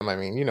I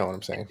mean, you know what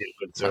I'm saying.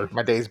 Good, sir.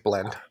 My days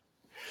blend.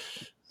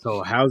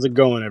 So how's it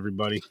going,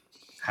 everybody?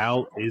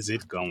 How is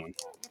it going?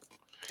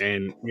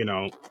 And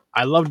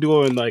I love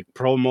doing like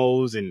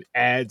promos and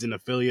ads and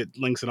affiliate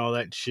links and all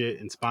that shit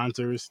and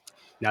sponsors.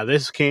 Now,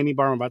 this candy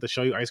bar I'm about to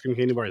show you, ice cream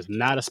candy bar, is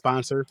not a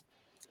sponsor,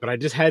 but I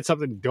just had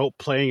something dope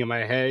playing in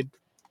my head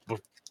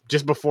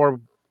just before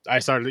I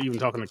started even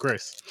talking to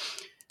Chris.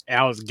 And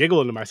I was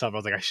giggling to myself. I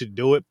was like, I should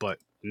do it, but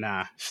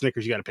nah,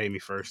 Snickers, you got to pay me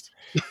first.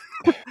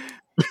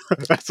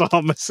 That's all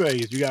I'm gonna say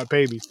is you got to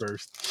pay me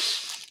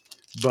first.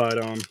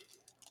 But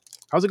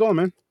how's it going,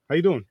 man? How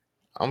you doing?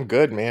 I'm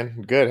good,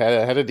 man. Good.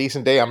 Had a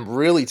decent day. I'm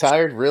really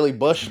tired, really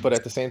bushed, but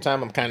at the same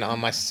time, I'm kind of on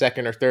my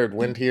second or third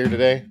wind here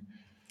today.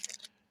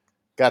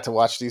 Got to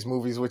watch these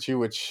movies with you,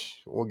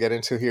 which we'll get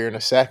into here in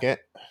a second.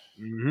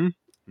 Mm-hmm.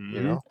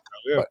 You know,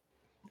 Yeah. but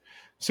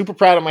super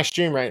proud of my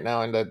stream right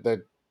now and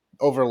the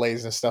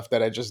overlays and stuff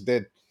that I just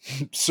did.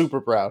 Super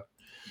proud.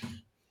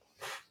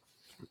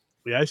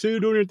 Yeah, I see you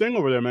doing your thing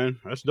over there, man.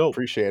 That's dope.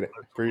 Appreciate it.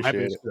 I'm happy to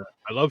Appreciate see it. that.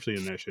 I love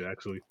seeing that shit,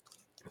 actually.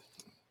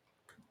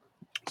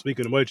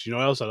 Speaking of which, you know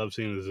what else I love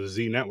seeing is the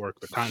Z Network.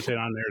 The content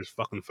on there is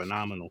fucking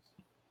phenomenal.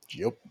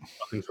 Yep.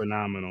 Fucking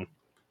phenomenal.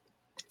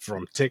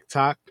 From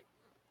TikTok,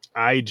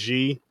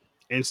 IG,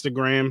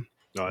 Instagram.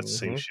 No, that's the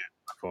same shit.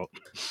 My fault.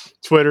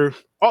 Twitter.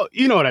 Oh,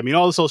 you know what I mean.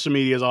 All the social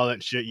medias, all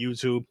that shit.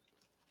 YouTube.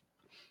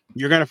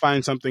 You're gonna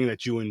find something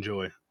that you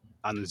enjoy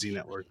on the Z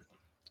Network.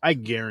 I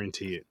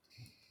guarantee it.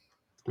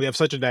 We have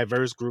such a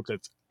diverse group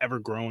that's ever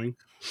growing.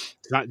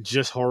 It's not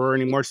just horror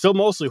anymore. It's still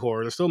mostly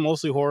horror. There's still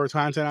mostly horror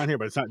content on here,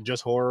 but it's not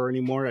just horror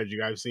anymore, as you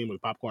guys have seen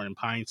with Popcorn and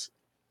Pints,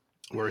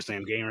 We're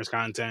Sam Gamers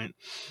content,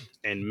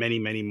 and many,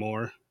 many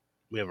more.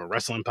 We have a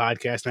wrestling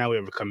podcast now. We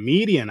have a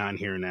comedian on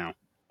here now.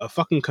 A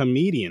fucking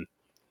comedian.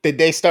 Did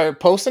they start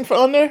posting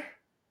on there?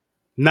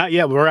 Not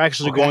yet. We're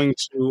actually going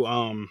to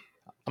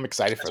I'm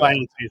excited for that's why I that.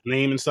 didn't say his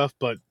name and stuff,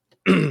 but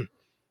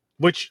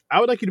which I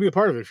would like you to be a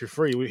part of it if you're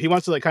free. He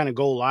wants to like kind of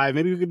go live.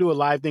 Maybe we could do a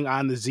live thing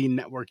on the Z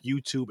Network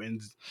YouTube.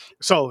 And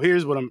so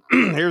here's what I'm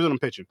here's what I'm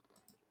pitching.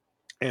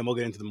 And we'll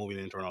get into the movie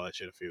intro and all that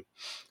shit a few.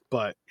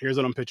 But here's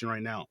what I'm pitching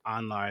right now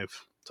on live,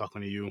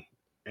 talking to you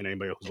and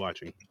anybody else who's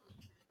watching.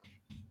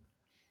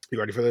 You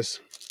ready for this?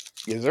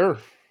 Yes, sir.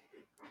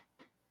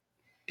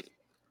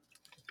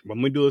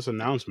 When we do this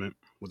announcement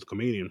with the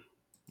comedian,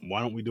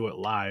 why don't we do it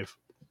live?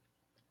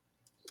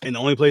 And the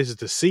only places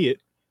to see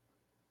it,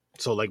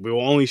 so like we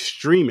will only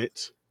stream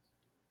it,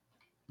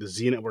 the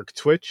Z Network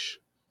Twitch,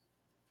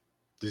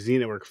 the Z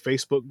Network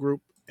Facebook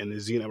group, and the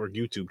Z Network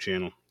YouTube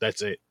channel.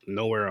 That's it.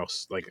 Nowhere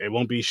else. Like it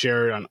won't be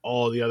shared on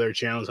all the other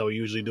channels how we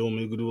usually do when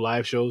we do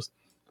live shows.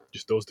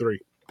 Just those three.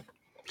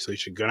 So you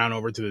should go on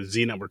over to the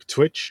Z Network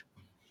Twitch,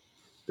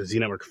 the Z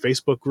Network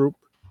Facebook group,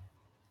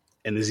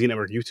 and the Z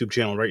Network YouTube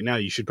channel right now.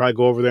 You should probably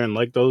go over there and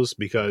like those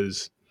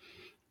because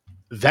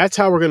that's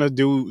how we're going to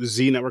do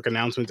Z Network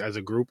announcements as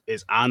a group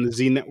is on the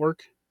Z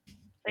Network.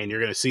 And you're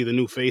going to see the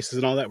new faces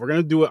and all that. We're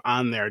going to do it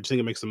on there. I just think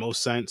it makes the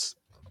most sense.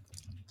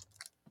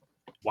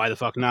 Why the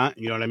fuck not?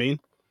 You know what I mean?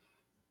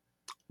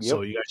 Yep.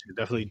 So you guys should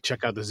definitely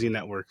check out the Z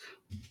Network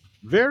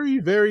very,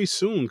 very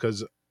soon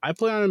because I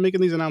plan on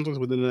making these announcements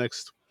within the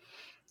next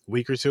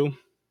week or two.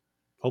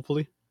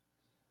 Hopefully.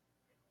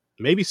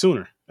 Maybe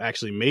sooner.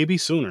 Actually, maybe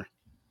sooner.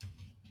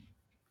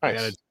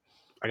 Nice.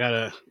 I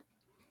gotta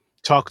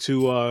talk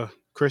to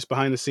Chris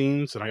behind the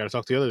scenes, and I gotta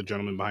talk to the other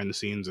gentleman behind the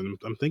scenes, and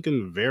I'm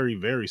thinking very,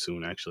 very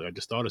soon. Actually, I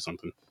just thought of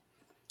something.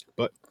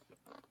 But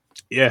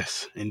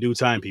yes, in due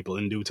time, people,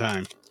 in due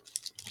time.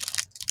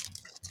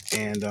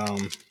 And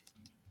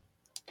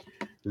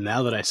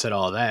now that I said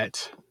all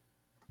that,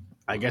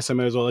 I guess I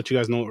might as well let you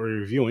guys know what we're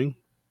reviewing.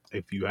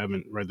 If you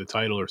haven't read the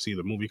title or see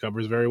the movie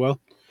covers very well,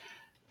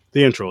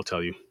 the intro will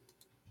tell you.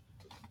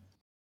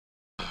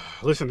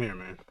 Listen here,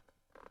 man.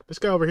 This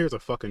guy over here is a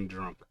fucking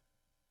drunk.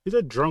 He's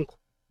a drunk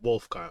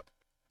wolf cop.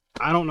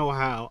 I don't know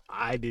how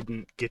I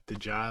didn't get the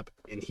job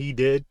and he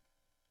did.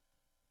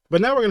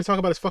 But now we're going to talk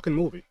about his fucking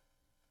movie.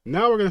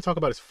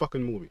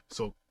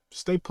 So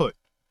stay put.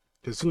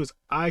 Because as soon as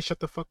I shut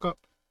the fuck up,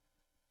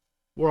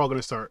 we're all going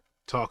to start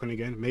talking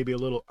again. Maybe a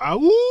little,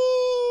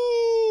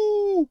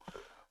 ow!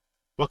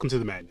 Welcome to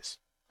the madness.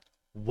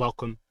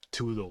 Welcome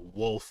to the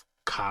Wolf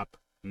Cop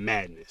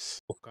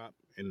Madness. Wolf Cop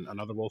and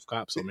another Wolf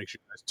Cop. So make sure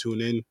you guys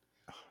tune in.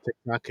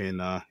 TikTok and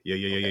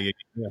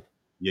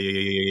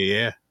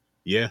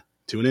yeah.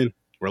 Tune in.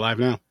 We're live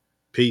now.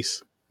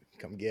 Peace.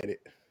 Come get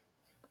it.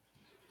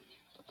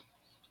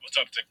 What's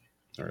up, Tick?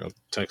 All right, I'll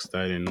text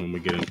that in when we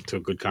get into a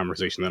good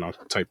conversation. Then I'll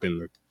type in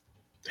the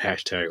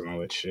hashtags and all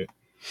that shit.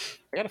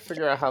 I gotta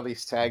figure out how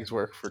these tags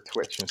work for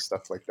Twitch and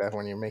stuff like that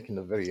when you're making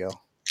the video.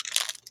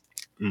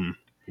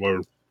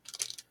 Word.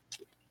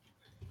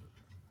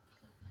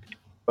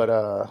 But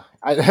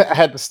I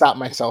had to stop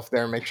myself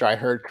there and make sure I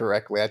heard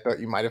correctly. I thought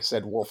you might have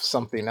said wolf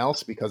something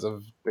else because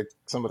of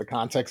some of the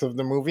context of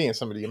the movie and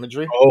some of the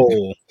imagery.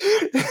 Oh.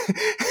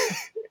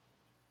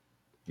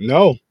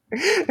 No.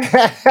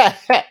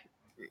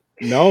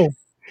 No.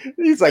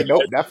 He's like,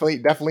 nope,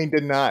 definitely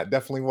did not.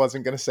 Definitely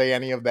wasn't going to say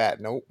any of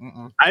that. Nope.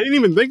 I didn't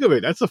even think of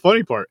it. That's the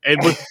funny part. And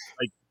with,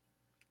 like,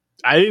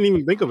 I didn't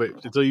even think of it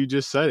until you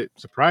just said it.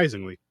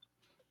 Surprisingly,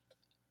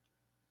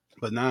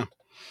 but nah.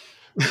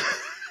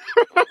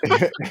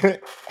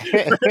 That's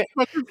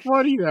fucking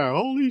funny now.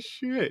 Holy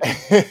shit.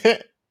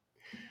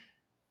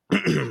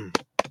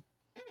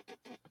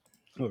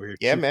 Over here,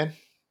 Yeah, too. man.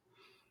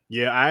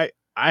 Yeah,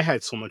 I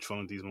had so much fun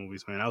with these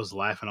movies, man. I was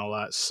laughing a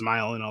lot,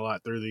 smiling a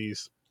lot through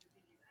these.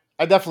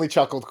 I definitely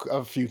chuckled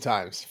a few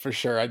times for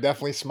sure. I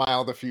definitely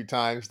smiled a few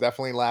times.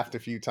 Definitely laughed a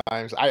few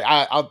times.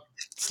 I'll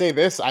say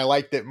this: I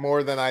liked it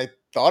more than I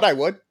thought I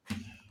would,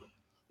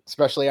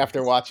 especially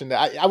after watching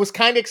that. I was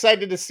kind of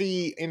excited to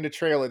see in the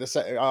trailer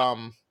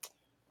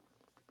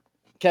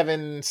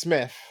Kevin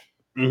Smith,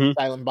 Mm-hmm.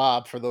 Silent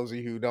Bob, for those of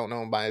you who don't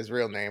know him by his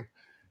real name.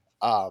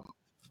 Um,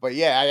 but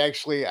yeah, I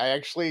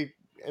actually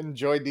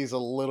enjoyed these a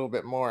little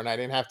bit more, and I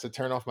didn't have to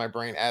turn off my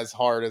brain as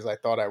hard as I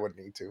thought I would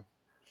need to.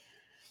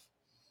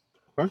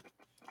 Okay.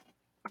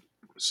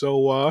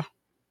 So,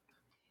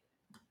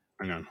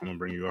 hang on, I'm gonna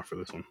bring you off for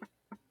this one.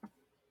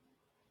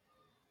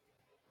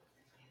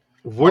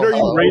 What Oh, are you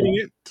hello. rating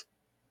it?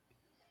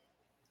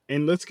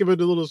 And let's give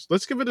it a little.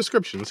 Let's give it a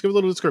description. Let's give it a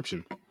little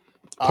description.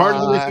 Part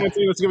of the reason Uh, I'm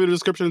saying let's give it a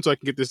description so I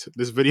can get this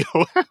video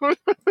out. But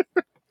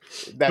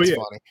that's yeah,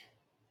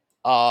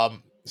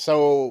 funny.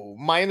 So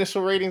my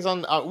initial ratings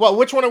on well,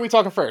 which one are we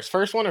talking first?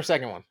 First one or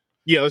second one?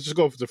 yeah. Let's just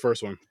go for the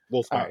first one.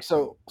 Wolf All Cop. right.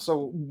 So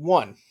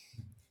one.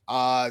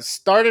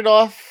 Started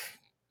off.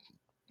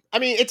 I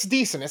mean, it's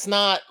decent. It's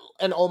not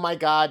an oh my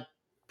god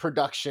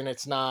production.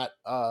 It's not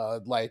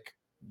like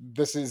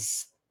this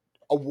is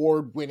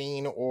award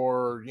winning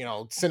or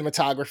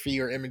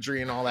cinematography or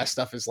imagery and all that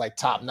stuff is like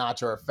top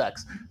notch or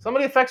effects. Some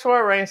of the effects were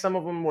alright. Some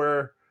of them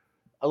were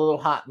a little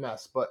hot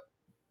mess, but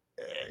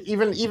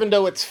even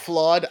though it's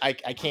flawed, I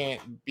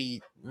can't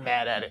be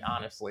mad at it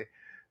honestly.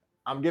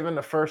 I'm giving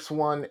the first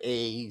one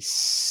a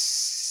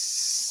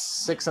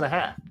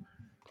 6.5.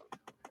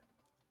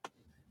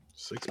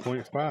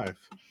 6.5.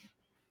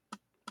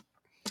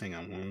 Hang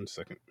on 1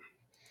 second.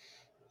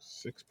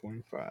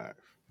 6.5.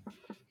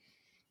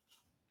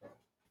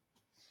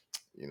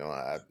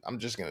 I'm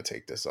just gonna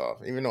take this off,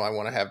 even though I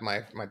want to have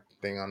my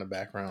thing on the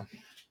background.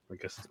 I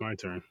guess it's my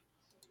turn.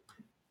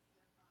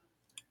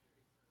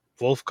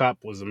 Wolf Cop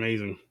was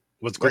amazing.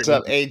 Was a great What's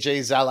up, movie.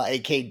 AJ Zala,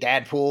 AK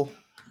Dadpool?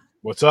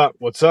 What's up?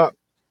 What's up?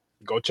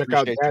 Go check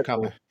out Appreciate you Dadpool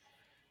coming.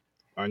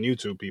 on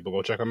YouTube, people.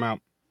 Go check them out.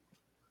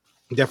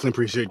 Definitely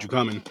appreciate you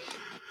coming.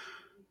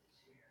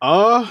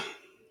 I'm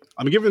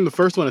giving the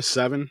first one a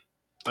 7.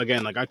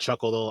 Again, like I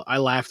chuckled, I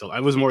laughed. I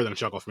was more than a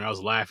chuckle for me. I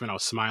was laughing, I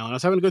was smiling, I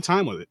was having a good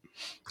time with it.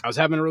 I was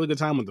having a really good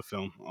time with the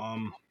film.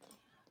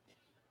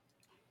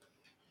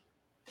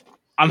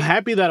 I'm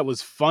happy that it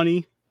was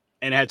funny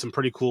and it had some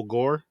pretty cool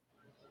gore.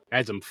 It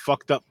had some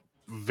fucked up,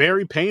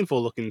 very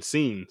painful looking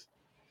scenes.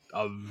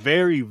 A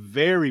very,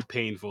 very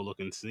painful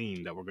looking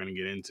scene that we're gonna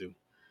get into.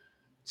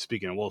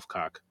 Speaking of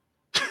Wolfcock.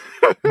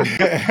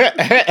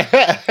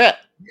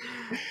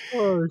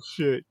 Oh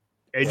shit!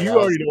 And Yeah, you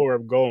already know where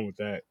I'm going with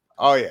that.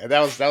 oh yeah,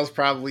 that was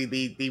probably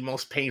the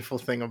most painful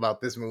thing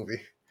about this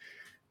movie.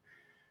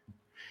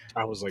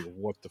 I was like,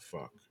 "What the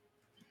fuck?"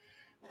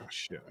 Oh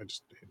shit! I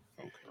just hit.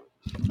 Okay.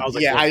 I was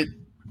like, Yeah, "What?"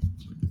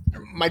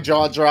 my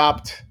jaw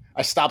dropped.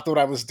 I stopped what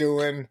I was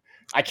doing.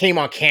 I came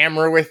on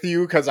camera with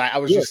you because I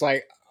was Yeah. just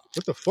like,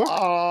 What the fuck?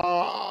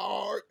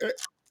 oh,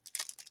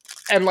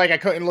 and like I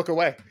couldn't look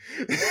away.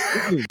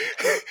 Mm.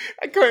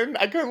 I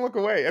couldn't look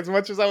away as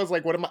much as I was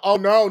like, what am I? Oh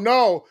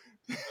no,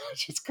 I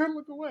just couldn't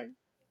look away.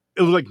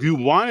 It was like you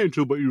wanted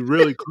to, but you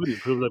really couldn't.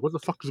 Because it was like, "What the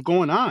fuck is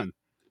going on?"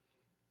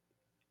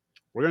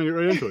 We're gonna get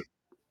right into it.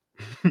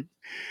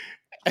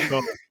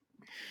 So,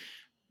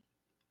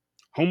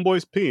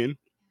 homeboy's peeing,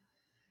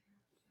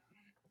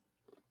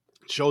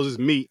 shows his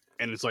meat,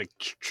 and it's like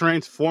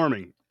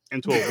transforming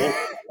into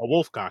a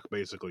wolf cock,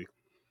 basically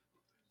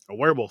a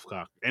werewolf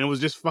cock, and it was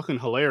just fucking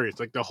hilarious.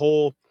 Like the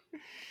whole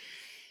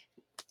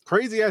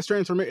crazy ass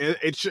transformation.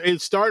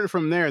 It started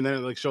from there, and then it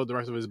like showed the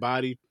rest of his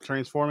body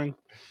transforming.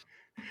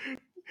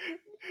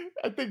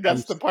 I think And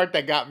that's the part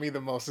that got me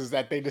the most is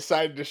that they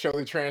decided to show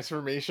the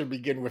transformation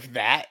begin with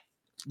that,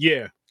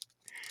 yeah,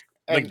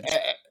 like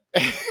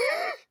and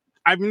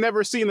I've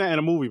never seen that in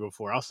a movie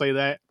before. I'll say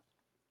that.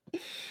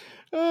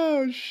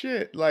 oh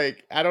shit!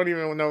 Like I don't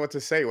even know what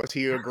to say. Was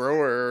he a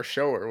grower or a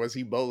shower? Was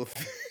he both?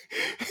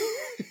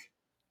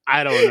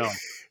 I don't know.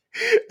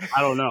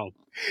 I don't know.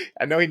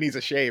 I know he needs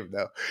a shave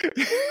though.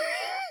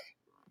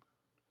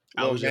 I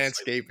Little was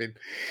just like, manscaping.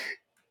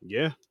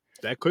 yeah,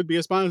 that could be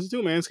a sponsor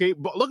too, Manscaped.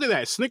 But look at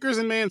that, Snickers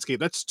and Manscaped.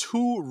 That's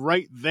 2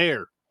 right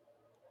there.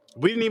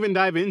 We didn't even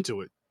dive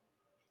into it,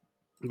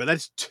 but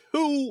that's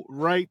 2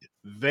 right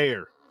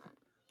there.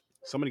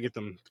 Somebody get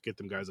them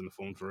guys on the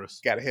phone for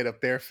us. Got to hit up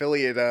their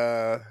affiliate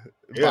Yeah,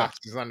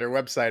 boxes on their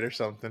website or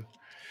something.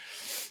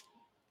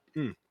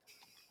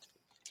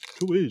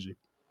 too easy,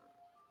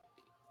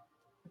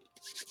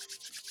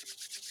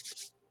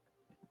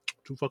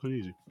 too fucking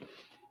easy.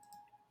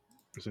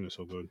 This thing is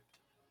so good.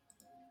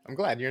 I'm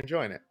glad you're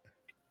enjoying it.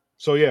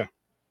 So yeah,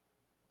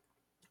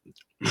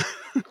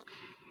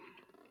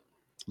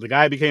 the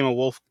guy became a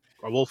wolf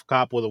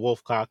cop with a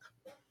wolf cock.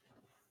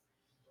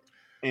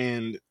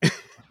 And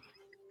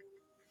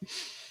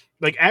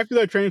like after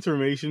that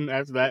transformation,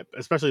 after that,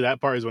 especially that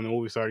part is when the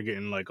movie started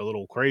getting like a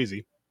little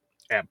crazy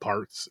at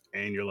parts,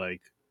 and you're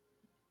like,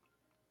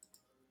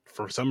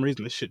 for some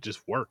reason, this shit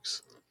just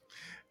works.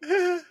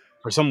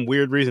 For some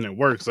weird reason, it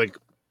works. Like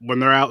when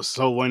they're out,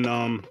 so when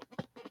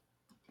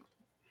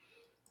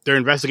they're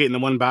investigating the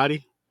one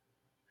body,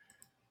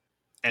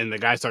 and the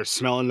guy starts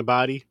smelling the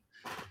body,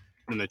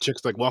 and the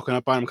chick's like walking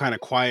up on him, kind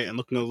of quiet and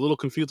looking a little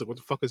confused, like what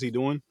the fuck is he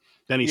doing?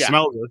 Then he Yeah.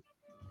 smells her,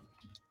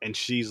 and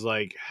she's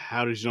like,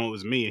 "How did you know it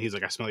was me?" And he's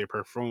like, "I smell your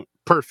perfume."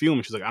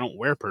 And she's like, "I don't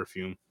wear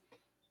perfume."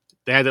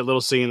 They had that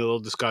little scene, a little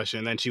discussion.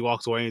 And then she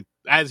walks away.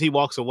 As he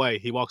walks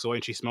away,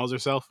 and she smells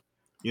herself.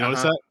 You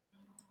notice that?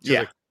 She was Yeah.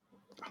 like,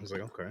 I was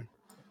like, okay.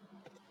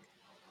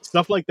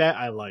 Stuff like that,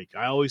 I like.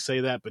 I always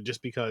say that, but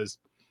just because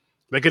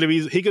he could have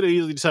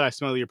easily said, "I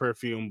smell your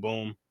perfume."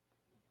 Boom.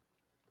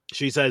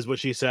 She says what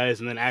she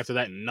says, and then after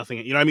that, nothing.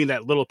 You know what I mean?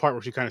 That little part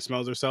where she kind of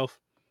smells herself.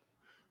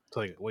 It's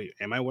like, wait,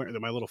 am I a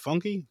little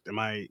funky? Am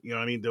I, you know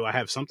what I mean? Do I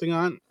have something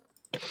on?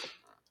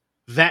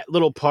 That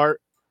little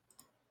part,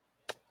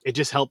 it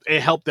just helped.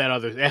 It helped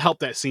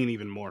that scene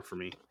even more for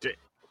me.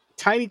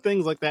 Tiny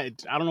things like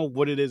that. I don't know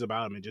what it is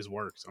about him. It just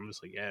works. I'm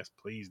just like, yes,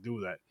 please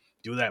do that.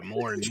 Do that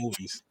more in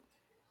movies.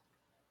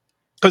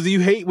 Because you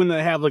hate when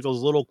they have like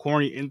those little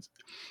corny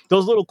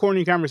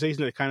conversations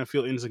that kind of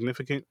feel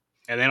insignificant,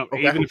 and they don't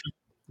even if it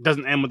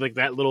doesn't end with like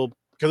that little,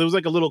 because it was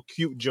like a little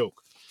cute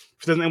joke.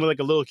 If it doesn't end with like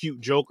a little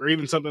cute joke, or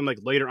even something like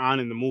later on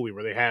in the movie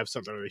where they have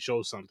something or they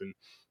show something,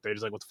 they're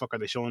just like, what the fuck are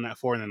they showing that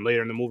for? And then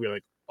later in the movie, you're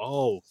like,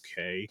 oh,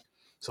 okay,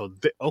 so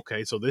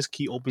so this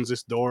key opens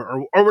this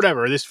door, or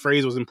whatever. Or this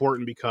phrase was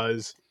important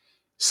because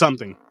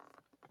something,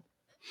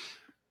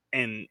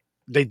 and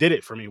they did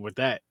it for me with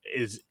that.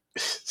 Is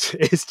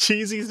as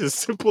cheesy, as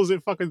simple as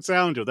it fucking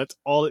sounds, Joe. That's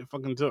all it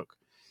fucking took.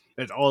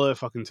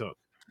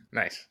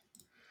 Nice.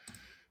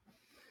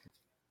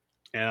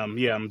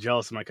 Yeah, I'm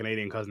jealous of my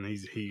Canadian cousin.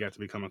 He got to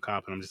become a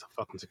cop, and I'm just a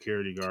fucking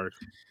security guard.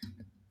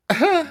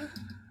 Yeah,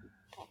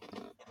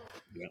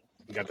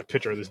 you got the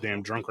picture of this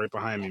damn drunk right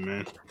behind me,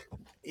 man.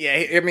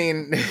 Yeah, I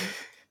mean,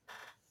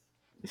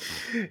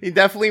 he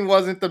definitely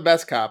wasn't the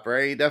best cop,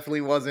 right? He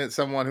definitely wasn't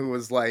someone who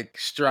was like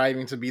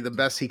striving to be the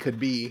best he could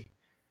be.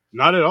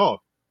 Not at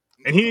all.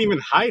 And he didn't even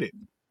hide it.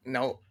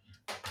 No.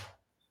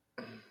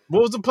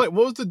 What was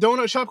the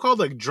donut shop called?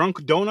 Like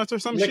Drunk Donuts or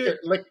some shit?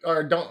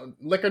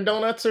 Liquor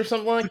Donuts or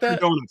something like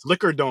that?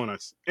 Liquor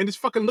Donuts. And it's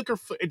fucking liquor.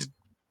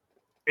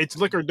 It's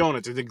Liquor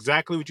Donuts. It's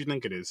exactly what you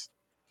think it is.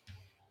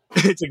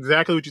 It's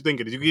exactly what you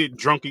think it is. You can get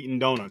drunk eating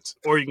donuts,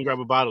 or you can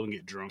grab a bottle and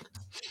get drunk.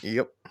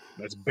 Yep.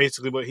 That's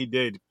basically what he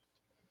did.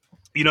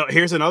 You know,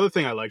 here's another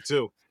thing I like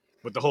too,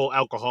 with the whole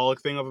alcoholic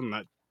thing of him.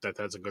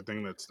 That's a good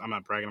thing. I'm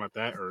not bragging about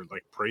that or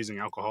like praising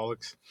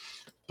alcoholics,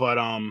 but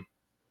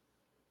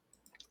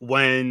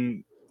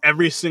when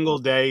every single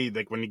day,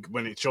 like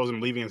when it shows him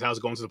leaving his house,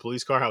 going to the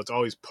police car, how it's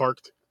always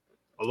parked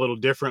a little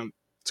different.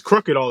 It's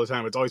crooked all the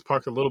time. It's always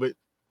parked a little bit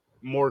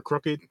more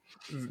crooked.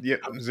 Yeah,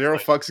 zero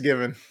fucks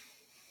given.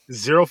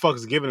 Zero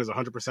fucks given is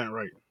 100%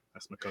 right.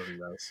 That's my cousin,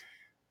 guys.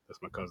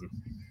 That's my cousin.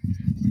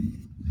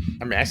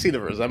 I mean, I see the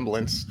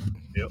resemblance.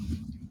 Yep.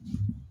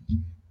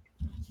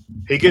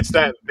 He gets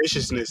that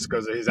viciousness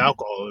because of his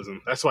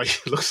alcoholism. That's why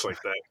he looks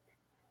like that.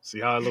 See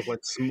how I look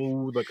like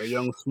a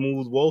young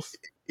smooth wolf?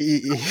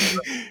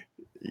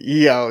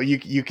 Yo,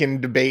 you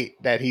can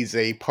debate that he's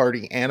a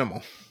party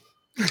animal.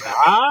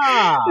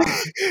 Ah!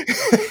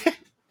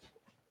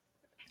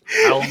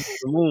 Out on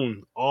the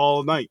moon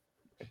all night.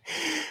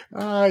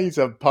 He's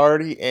a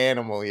party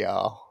animal,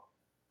 y'all.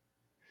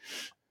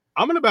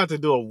 I'm about to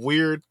do a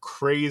weird,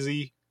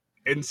 crazy,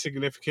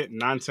 insignificant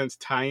nonsense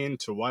tie-in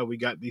to why we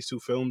got these two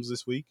films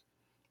this week,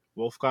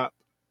 Wolf Cop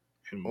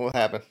and What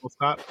happened? Wolf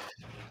Cop.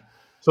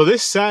 So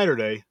this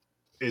Saturday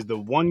is the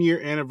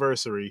 1-year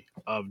anniversary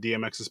of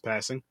DMX's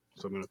passing.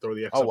 So I'm going to throw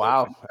the X Oh,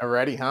 wow.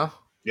 Already, huh?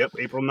 Yep,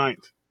 April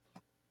 9th.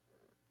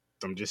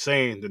 I'm just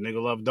saying, the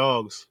nigga loved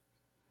dogs.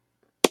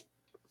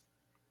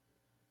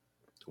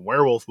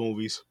 Werewolf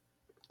movies,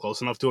 close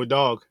enough to a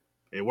dog.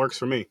 It works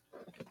for me.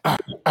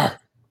 And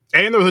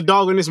there was a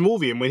dog in this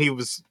movie, and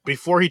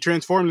before he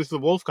transformed into the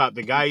Wolf Cop,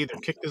 the guy either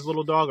kicked his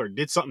little dog or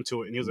did something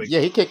to it, and he was like, yeah,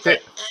 he kicked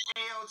it.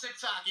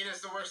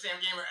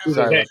 Sorry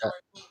about that.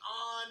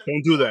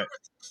 Don't do that.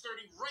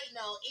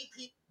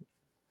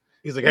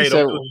 He's like, hey, He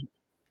said, don't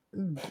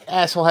do that.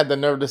 Asshole had the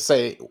nerve to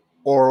say,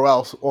 or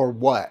else, or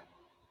what?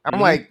 I'm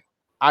like,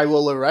 I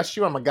will arrest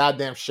you. I'm a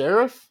goddamn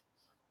sheriff.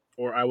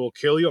 Or I will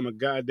kill you. I'm a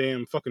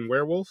goddamn fucking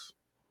werewolf.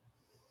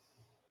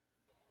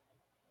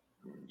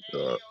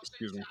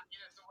 Excuse me.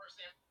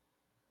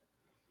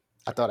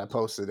 I thought I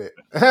posted it.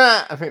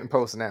 I'm hitting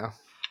post now.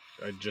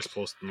 I just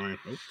posted mine.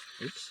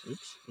 Oops.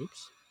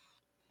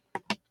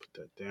 Put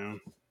that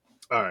down.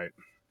 All right.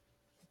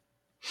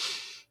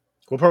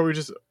 What part were we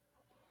just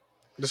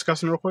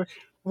discussing real quick?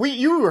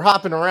 You were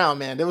hopping around,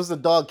 man. There was the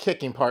dog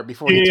kicking part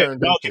before he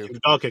turned into.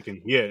 Dog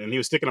kicking. Yeah, and he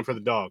was sticking up for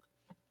the dog.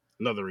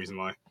 Another reason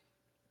why.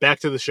 Back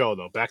to the show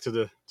though. Back to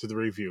the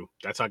review.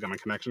 That's how I got my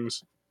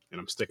connections, and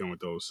I'm sticking with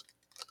those.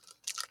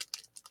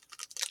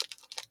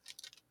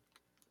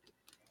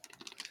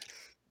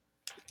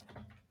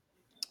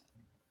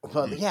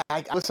 But yeah,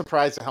 I was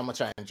surprised at how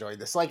much I enjoyed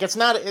this. Like, it's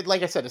not,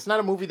 like I said, it's not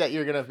a movie that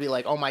you're gonna be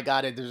like, oh my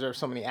god, it deserves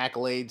so many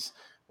accolades.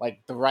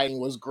 Like, the writing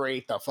was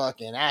great, the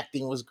fucking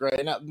acting was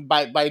great.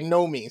 By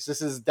no means,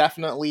 this is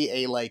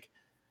definitely a like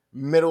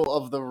middle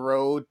of the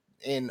road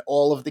in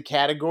all of the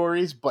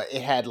categories, but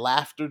it had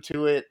laughter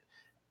to it.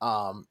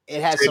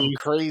 It had some Titties.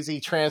 crazy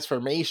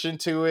transformation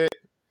to it.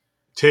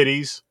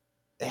 Titties.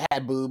 It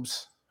had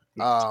boobs.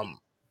 It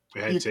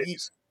had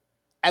titties.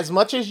 As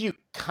much as you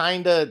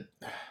kind of,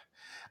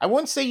 I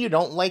wouldn't say you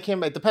don't like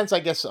him. It depends, I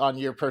guess, on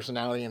your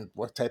personality and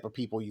what type of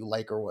people you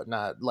like or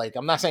whatnot. Like,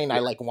 I'm not saying I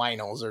like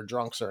winos or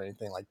drunks or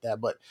anything like that,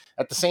 but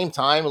at the same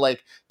time,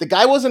 like, the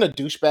guy wasn't a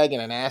douchebag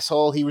and an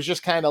asshole. He was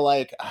just kind of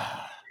like,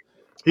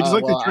 he just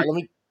liked well, the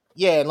trick.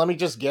 let me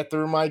just get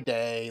through my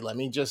day. Let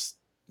me just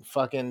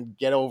fucking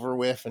get over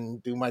with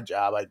and do my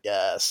job, I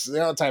guess. You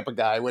know, type of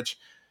guy, which,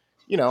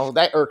 you know,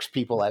 that irks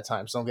people at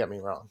times. Don't get me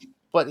wrong.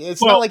 But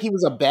it's not like he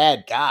was a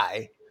bad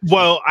guy.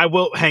 Well, I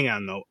will hang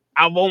on though.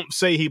 I won't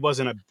say he was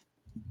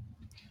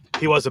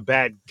a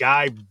bad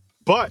guy,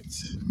 but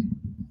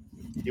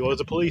he was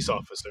a police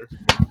officer.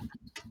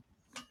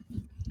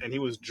 And he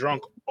was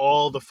drunk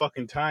all the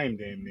fucking time,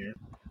 damn near.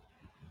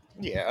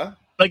 Yeah.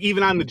 Like,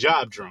 even on the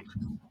job drunk.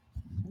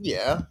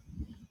 Yeah.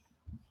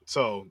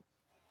 So,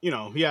 you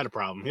know, he had a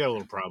problem. He had a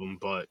little problem,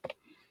 but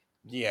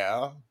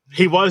yeah.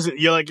 He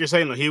wasn't, like you're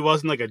saying, he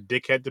wasn't like a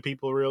dickhead to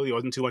people, really. He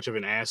wasn't too much of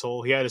an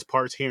asshole. He had his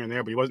parts here and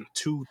there, but he wasn't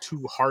too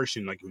harsh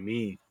and like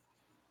mean.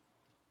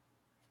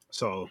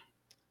 So,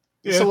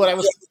 yeah. So what I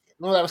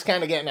was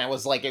kind of getting at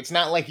was like, it's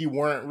not like you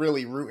weren't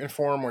really rooting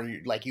for him or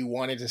you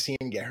wanted to see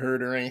him get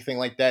hurt or anything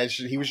like that.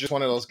 He was just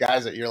one of those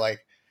guys that you're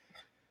like,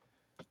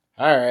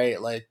 all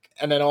right, like,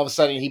 and then all of a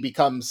sudden he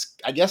becomes,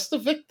 I guess, the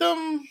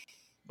victim,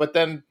 but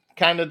then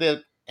kind of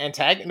the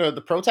antagonist or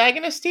the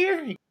protagonist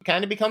here. He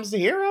kind of becomes the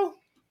hero.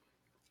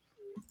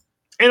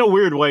 In a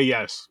weird way,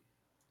 yes.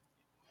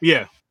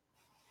 Yeah.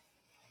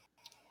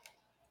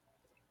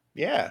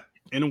 Yeah.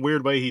 In a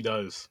weird way, he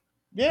does.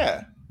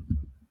 Yeah.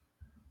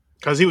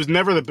 Because he was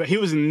never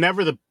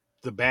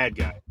the bad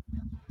guy.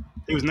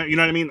 He was, you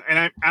know what I mean?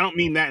 And I don't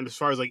mean that as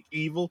far as like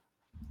evil.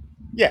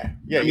 Yeah.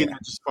 Yeah. I mean that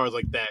just as far as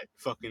like that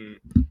fucking,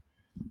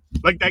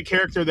 like that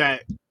character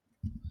that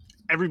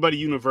everybody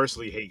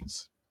universally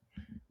hates.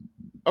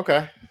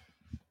 Okay.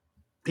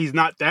 He's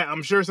not that.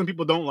 I'm sure some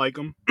people don't like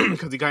him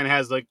because he kind of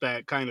has like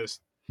that kind of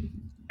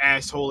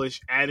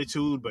asshole-ish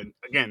attitude, but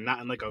again,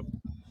 not in like a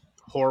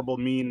horrible,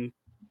 mean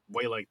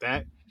way like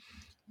that.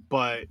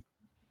 But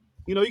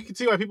you know, you can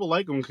see why people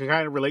like him. Can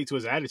kind of relate to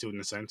his attitude in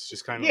a sense.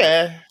 Just kind of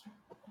like,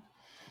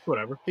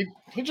 whatever.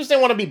 He just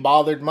didn't want to be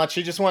bothered much.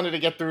 He just wanted to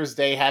get through his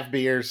day, have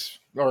beers,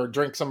 or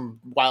drink some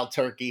wild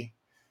turkey,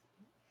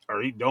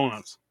 or eat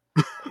donuts.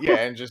 Yeah,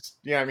 and just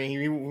I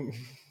mean,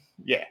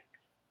 yeah.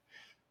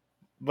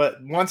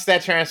 But once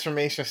that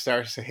transformation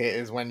starts to hit,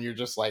 is when you're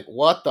just like,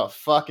 "What the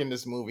fuck" in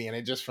this movie, and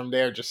it just from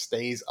there just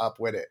stays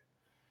up with it.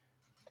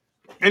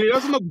 And he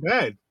doesn't look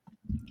bad.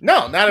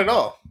 No, not at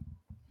all.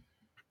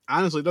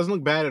 Honestly, it doesn't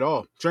look bad at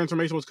all.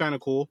 Transformation was kind of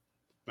cool.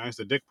 Minus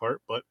the dick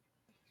part, but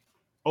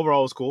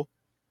overall it was cool.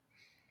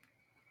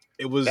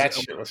 That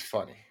shit was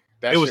funny.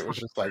 That shit was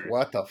just like,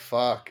 what the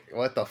fuck?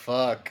 What the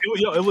fuck?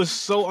 It was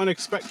so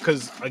unexpected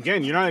because,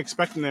 again, you're not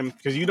expecting them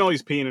because you know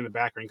he's peeing in the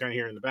background. You kind of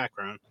hear it in the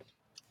background.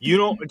 You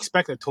don't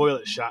expect a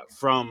toilet shot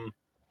from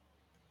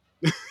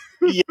the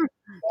view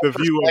of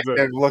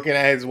the looking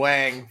at his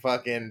wang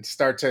fucking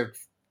start to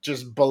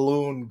just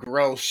balloon,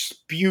 grow,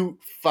 spew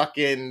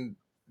fucking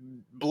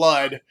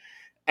blood,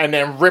 and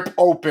then rip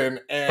open.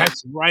 And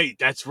that's right,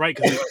 because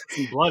he was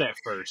in blood at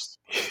first.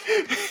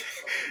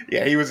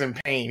 Yeah, he was in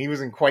pain. He was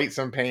in quite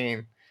some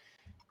pain.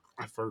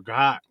 I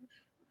forgot.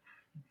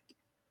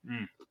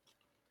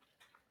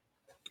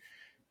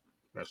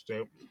 That's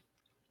dope.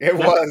 It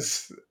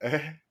was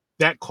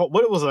that cult.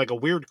 What it was like a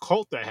weird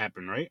cult that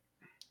happened, right?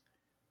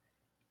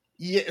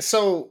 Yeah.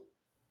 So,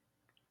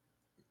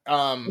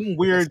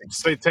 weird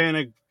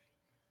satanic.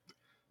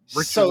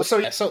 So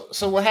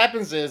what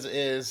happens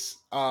is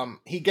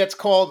he gets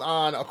called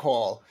on a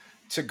call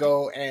to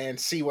go and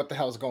see what the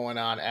hell's going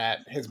on at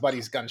his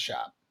buddy's gun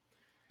shop.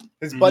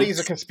 His buddy's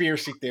a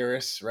conspiracy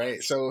theorist,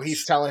 right? So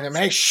he's telling him,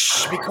 "Hey,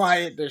 shh, be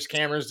quiet. There's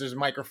cameras, there's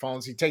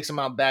microphones." He takes him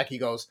out back. He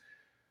goes,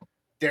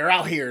 "They're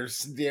out here.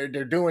 They're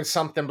doing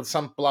something, but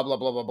some blah blah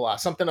blah blah blah.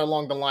 Something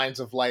along the lines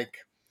of like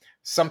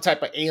some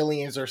type of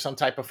aliens or some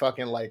type of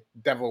fucking like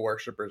devil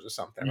worshippers or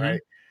something,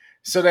 right?"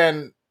 So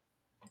then,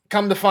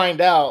 come to find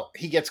out,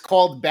 he gets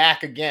called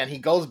back again. He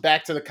goes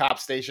back to the cop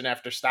station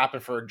after stopping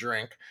for a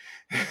drink,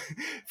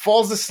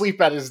 falls asleep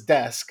at his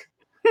desk.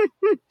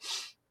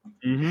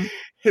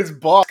 His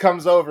boss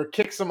comes over,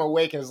 kicks him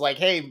awake, and is like,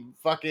 "Hey,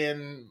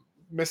 fucking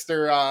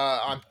Mr.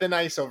 On thin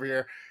ice over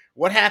here.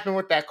 What happened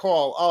with that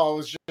call?" "Oh, it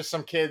was just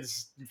some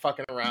kids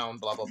fucking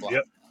around, blah, blah, blah."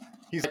 Yep.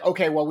 He's like,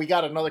 "Okay, well, we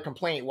got another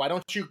complaint. Why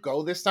don't you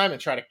go this time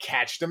and try to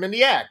catch them in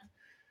the act?"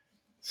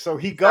 So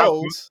he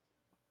goes.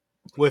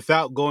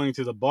 Without going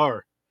to the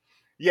bar.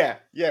 Yeah,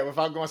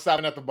 without going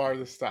stopping at the bar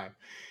this time.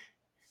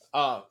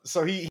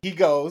 So he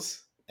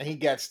goes, and he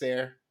gets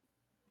there.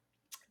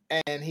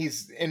 and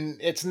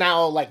it's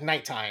now like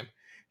nighttime.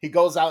 He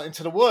goes out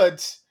into the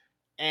woods,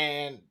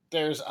 and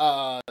there's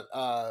a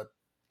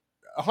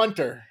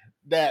hunter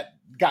that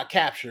got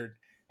captured,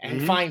 and he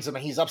Mm-hmm. finds him,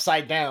 and he's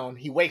upside down.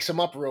 He wakes him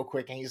up real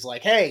quick, and he's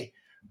like, "Hey!"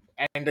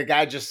 And the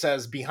guy just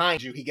says,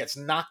 "Behind you." He gets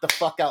knocked the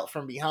fuck out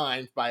from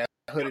behind by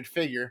a hooded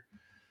figure.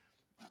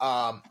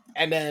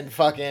 And then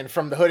fucking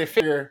from the hooded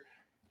figure,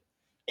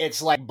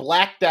 it's like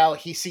blacked out.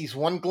 He sees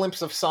one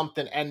glimpse of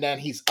something, and then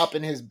he's up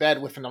in his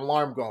bed with an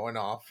alarm going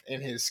off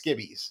in his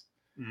skivvies.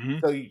 Mm-hmm.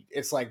 So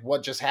it's like,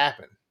 what just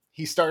happened?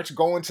 He starts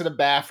going to the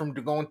bathroom,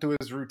 going through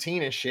his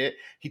routine and shit.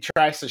 He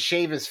tries to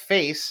shave his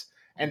face,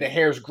 and the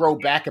hairs grow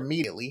back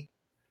immediately.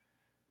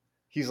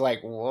 He's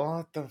like,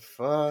 what the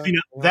fuck? See, You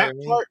know that what I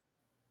mean? part,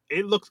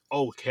 it looked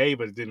okay,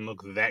 but it didn't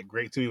look that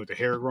great to me with the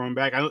hair growing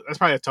back. That's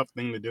probably a tough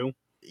thing to do.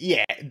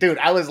 Yeah, dude,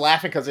 I was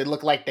laughing because it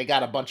looked like they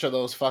got a bunch of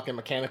those fucking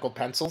mechanical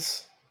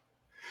pencils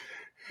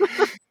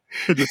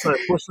Just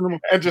started pushing them.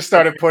 and just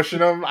started pushing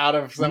them out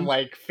of some Mhm.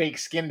 like fake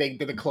skin they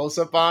did a close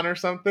up on or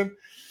something.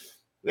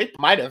 They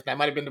might have. That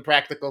might have been the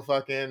practical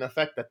fucking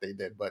effect that they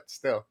did, but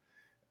still.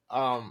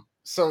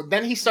 So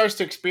then he starts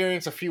to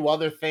experience a few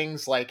other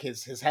things, like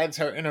his head's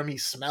hurting him.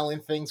 He's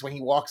smelling things when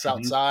he walks Mhm.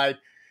 outside.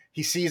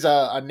 He sees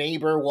a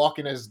neighbor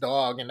walking his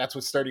dog, and that's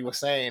what Sturdy was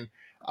saying.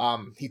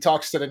 He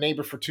talks to the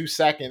neighbor for 2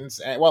 seconds.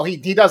 And, well, he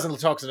doesn't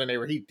talk to the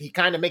neighbor. He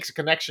kind of makes a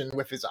connection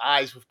with his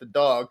eyes with the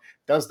dog,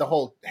 does the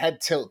whole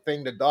head tilt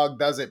thing. The dog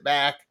does it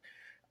back.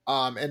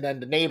 And then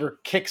the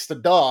neighbor kicks the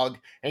dog,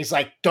 and he's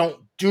like,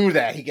 "Don't do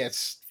that." He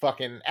gets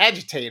fucking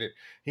agitated.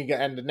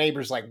 And the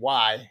neighbor's like,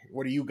 "Why?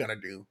 What are you gonna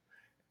do?"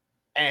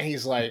 And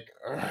he's like,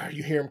 "Ugh,"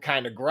 you hear him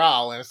kind of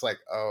growl, and it's like,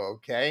 "Oh,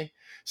 okay."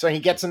 So he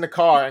gets in the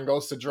car and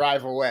goes to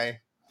drive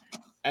away.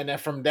 And then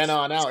from then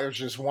on out, it was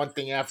just one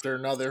thing after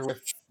another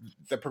with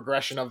the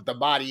progression of the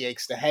body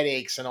aches, the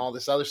headaches, and all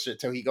this other shit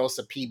till he goes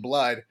to pee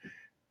blood,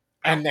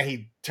 and then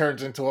he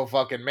turns into a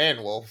fucking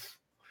man wolf.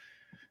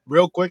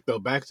 Real quick though,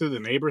 back to the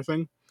neighbor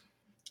thing.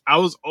 I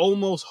was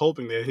almost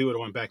hoping that he would have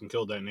went back and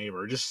killed that neighbor,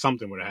 or just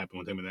something would have happened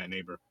with him and that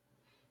neighbor.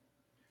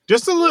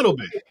 Just a little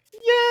bit.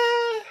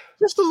 Yeah,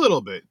 Just a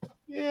little bit.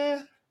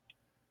 yeah.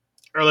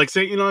 Or like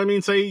say, you know what I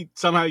mean? Say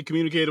somehow he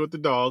communicated with the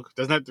dog.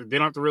 Doesn't have to, they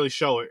don't have to really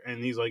show it,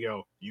 and he's like,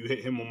 "Yo, you hit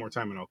him one more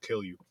time and I'll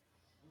kill you."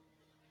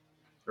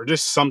 Or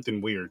just something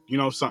weird. You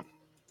know, something.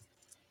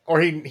 Or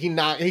he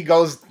not he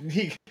goes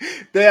he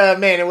the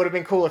man. It would have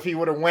been cool if he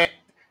would have went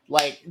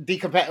like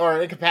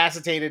or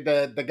incapacitated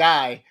the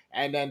guy,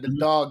 and then the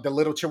dog, the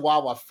little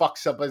Chihuahua,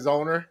 fucks up his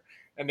owner,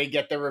 and they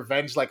get their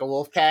revenge like a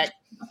wolf pack.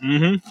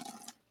 Mm-hmm.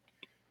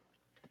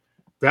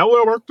 That would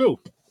have worked too.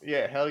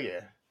 Yeah, hell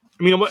yeah.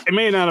 I mean, it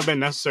may not have been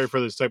necessary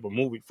for this type of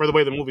movie, for the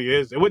way the movie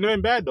is. It wouldn't have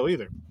been bad though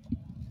either.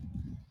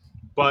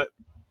 But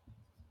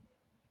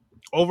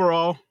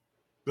overall,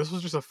 this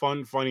was just a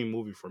funny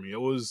movie for me. It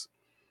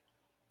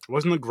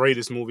wasn't the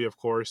greatest movie, of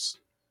course.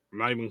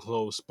 Not even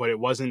close, but it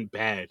wasn't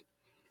bad.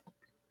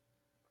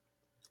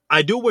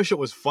 I do wish it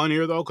was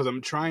funnier though, because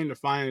I'm trying to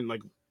find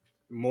like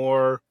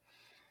more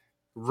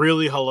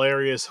really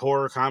hilarious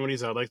horror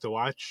comedies I'd like to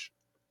watch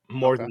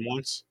more Okay. than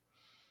once.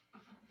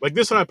 Like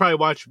this one, I'd probably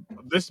watch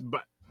this,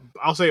 but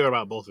I'll say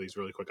about both of these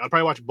really quick. I'd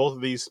probably watch both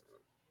of these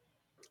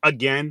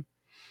again,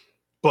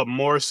 but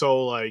more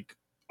so like,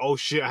 oh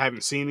shit, I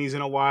haven't seen these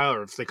in a while,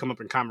 or if they come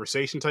up in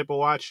conversation type of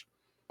watch.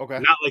 Okay.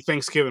 Not like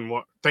Thanksgiving,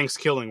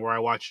 where I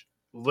watch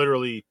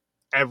literally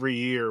every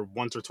year,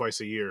 once or twice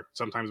a year,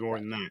 sometimes more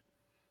than that.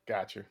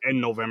 Gotcha. In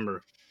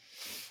November,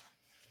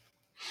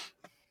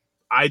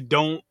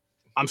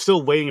 I'm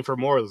still waiting for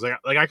more of those.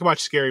 Like I could watch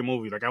Scary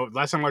Movie.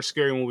 Last time I watched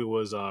Scary Movie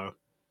was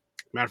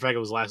matter of fact, it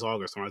was last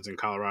August when I was in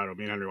Colorado.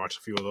 Me and Henry watched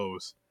a few of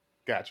those.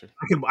 Gotcha.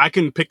 I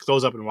can pick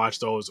those up and watch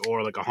those,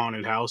 or like a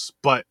haunted house.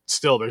 But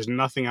still, there's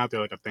nothing out there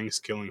like a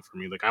Thanksgiving for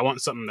me. Like I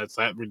want something that's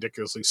that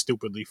ridiculously,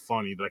 stupidly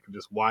funny that I can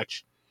just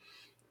watch,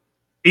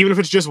 even if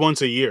it's just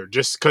once a year.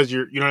 Just because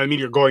you know what I mean.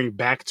 You're going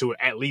back to it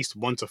at least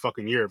once a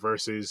fucking year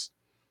versus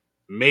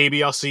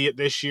maybe I'll see it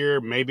this year,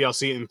 maybe I'll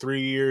see it in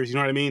 3 years. You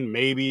know what I mean?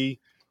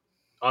 Maybe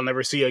I'll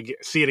never see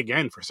it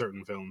again for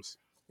certain films.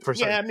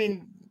 Yeah, I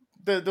mean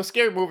the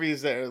scary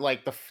movies that are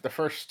like the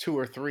first two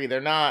or three, they're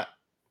not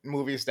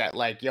movies that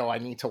like, yo, I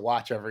need to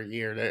watch every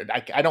year.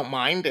 I don't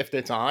mind if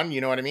it's on,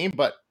 you know what I mean?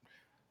 But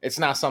it's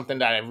not something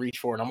that I reach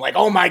for and I'm like,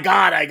 oh my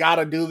god, I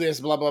gotta do this,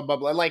 blah blah blah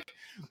blah. Like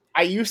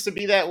I used to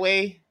be that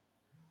way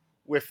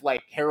with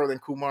like Harold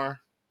and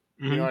Kumar,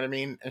 you know Mm-hmm. what I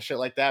mean, and shit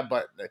like that.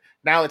 But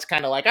now it's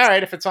kind of like, all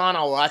right, if it's on,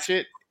 I'll watch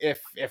it.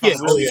 If Yeah,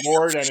 I'm really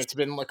bored and it's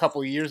been a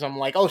couple of years, I'm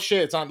like, oh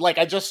shit, it's on. Like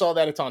I just saw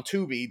that it's on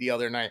Tubi the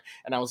other night,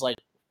 and I was like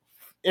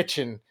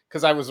itching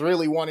because I was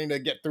really wanting to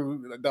get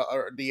through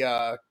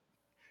the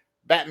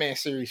Batman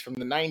series from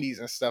the '90s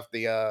and stuff,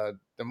 the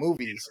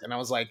movies, and I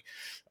was like,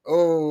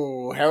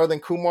 oh, Harold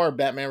and Kumar,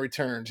 Batman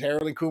Returns,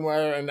 Harold and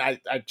Kumar, and I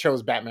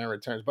chose Batman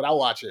Returns, but I'll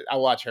watch it.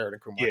 I'll watch Harold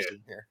and Kumar yeah.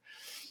 soon here.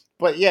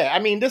 But yeah, I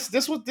mean, this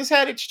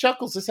had its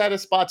chuckles. This had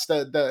its spots.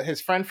 The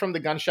his friend from the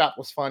gun shop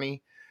was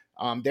funny.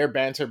 Their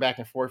banter back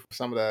and forth with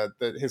some of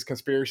his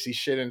conspiracy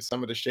shit and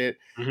some of the shit.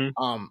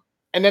 Mm-hmm. Um,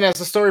 And then as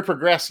the story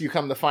progresses, you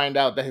come to find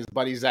out that his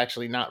buddy's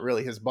actually not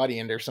really his buddy,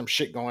 and there's some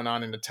shit going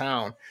on in the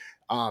town.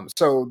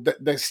 So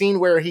the scene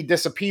where he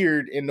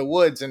disappeared in the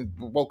woods and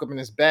woke up in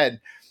his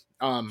bed,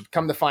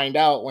 come to find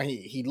out when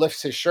he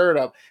lifts his shirt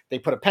up, they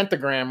put a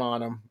pentagram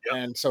on him, Yep.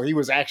 and so he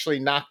was actually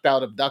knocked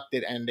out,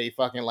 abducted, and they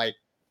fucking like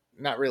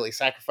not really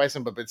sacrifice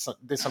him, but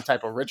did some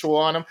type of ritual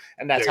on him,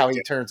 and that's how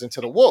he turns into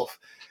the wolf.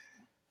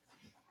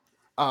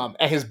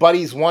 And his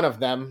buddy's one of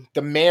them.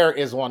 The mayor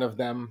is one of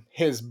them.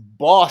 His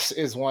boss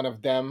is one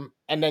of them.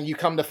 And then you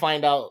come to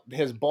find out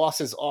his boss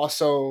is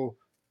also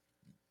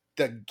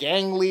the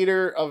gang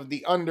leader of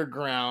the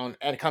underground.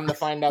 And come to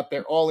find out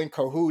they're all in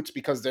cahoots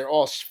because they're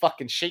all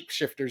fucking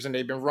shapeshifters and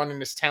they've been running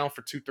this town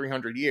for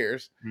 200-300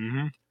 years.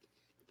 Mm-hmm.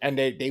 And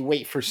they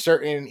wait for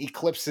certain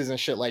eclipses and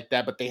shit like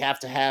that, but they have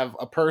to have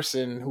a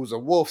person who's a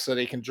wolf so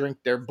they can drink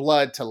their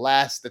blood to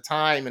last the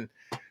time. And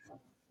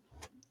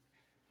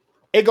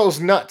it goes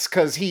nuts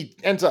because he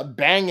ends up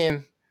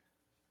banging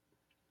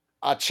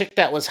a chick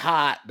that was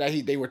hot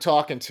that they were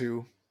talking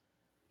to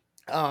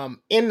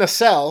in the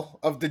cell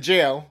of the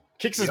jail,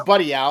 kicks his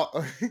buddy out.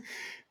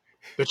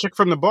 The chick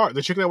from the bar,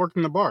 the chick that worked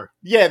in the bar.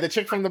 Yeah, the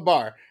chick from the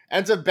bar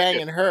ends up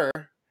banging her.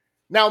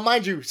 Now,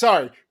 mind you,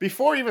 sorry,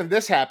 before even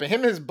this happened,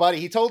 him and his buddy,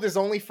 he told his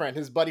only friend,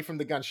 his buddy from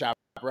the gun shop,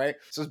 right?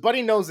 So his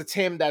buddy knows it's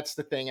him, that's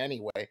the thing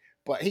anyway,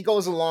 but he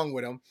goes along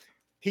with him.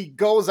 He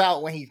goes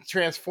out when he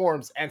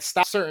transforms and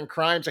stops certain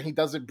crimes, and he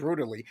does it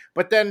brutally.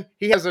 But then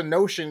he has a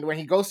notion when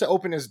he goes to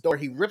open his door,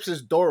 he rips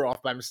his door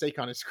off by mistake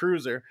on his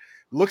cruiser,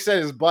 looks at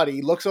his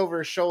buddy, looks over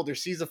his shoulder,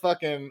 sees a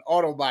fucking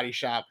auto body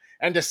shop,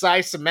 and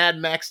decides to Mad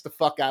Max the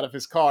fuck out of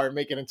his car and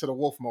make it into the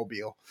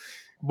Wolfmobile.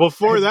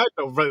 Before that,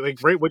 though,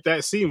 right with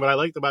that scene, what I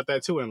liked about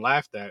that too and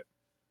laughed at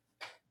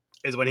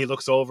is when he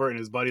looks over and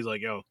his buddy's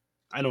like, "Yo,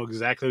 I know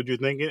exactly what you're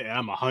thinking, and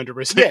I'm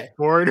 100%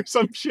 for it," or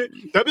some shit.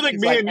 That'd be like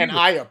He's me like, and you.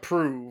 I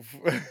approve.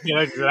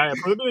 Yeah, that'd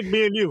be like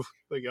me and you.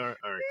 Like, all right,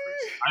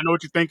 Chris. I know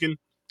what you're thinking.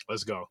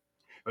 Let's go.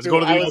 Let's Dude, go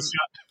to the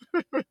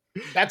shop.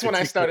 That's when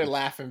I started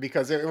laughing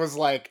because it was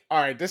like,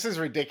 all right, this is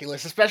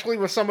ridiculous, especially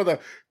with some of the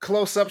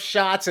close-up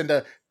shots and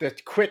the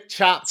quick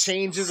chop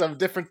changes of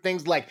different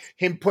things, like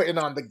him putting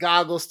on the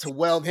goggles to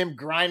weld, him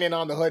grinding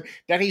on the hood.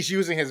 Then he's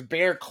using his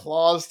bare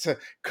claws to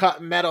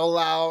cut metal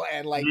out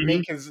and like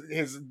make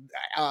his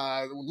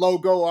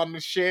logo on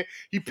the shit.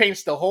 He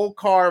paints the whole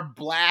car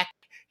black.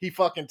 He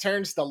fucking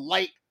turns the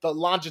light the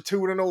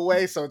longitudinal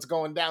way, so it's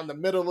going down the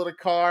middle of the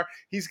car.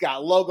 He's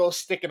got logos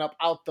sticking up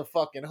out the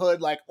fucking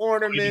hood, like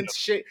ornaments,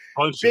 shit.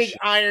 Big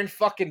iron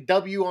fucking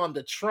W on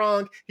the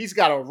trunk. He's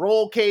got a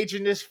roll cage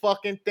in this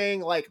fucking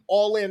thing, like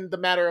all in the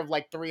matter of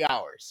like 3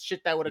 hours.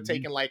 Shit that would have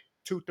taken like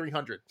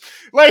 200-300.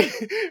 Like,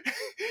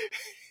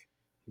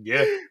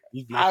 yeah,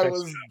 I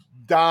was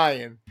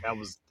dying.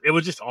 It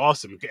was just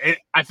awesome.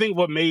 I think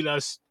what made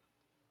us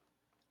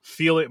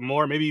feel it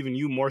more, maybe even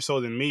you more so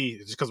than me,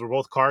 just because we're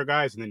both car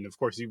guys, and then of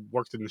course you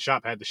worked in the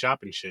shop, had the shop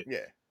and shit.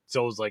 Yeah.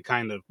 So it was like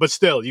kind of, but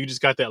still, you just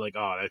got that like,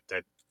 oh,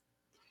 that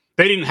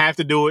they didn't have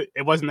to do it.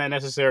 It wasn't that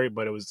necessary,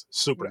 but it was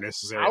super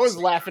necessary. I was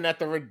laughing at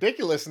the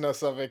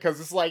ridiculousness of it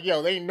because it's like,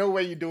 yo, there ain't no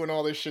way you're doing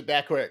all this shit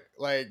that quick.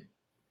 Like,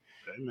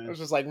 it was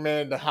just like,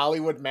 man, the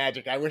Hollywood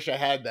magic. I wish I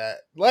had that.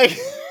 Like,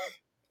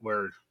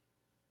 word,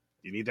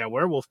 you need that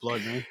werewolf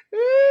blood, man.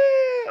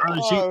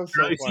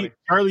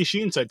 Charlie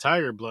Sheen said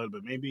tiger blood,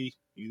 but maybe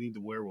you need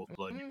the werewolf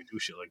blood. You can do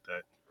shit like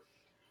that.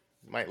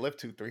 Might live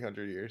 200-300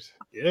 years.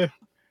 Yeah.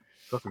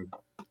 Fucking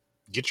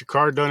get your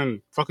car done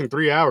in fucking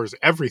 3 hours.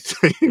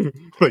 Everything.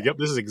 Like, yep,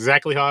 this is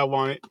exactly how I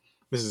want it.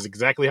 This is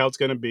exactly how it's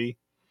gonna be.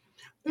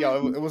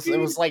 Yo, it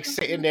was like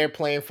sitting there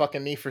playing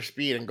fucking Need for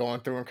Speed and going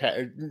through and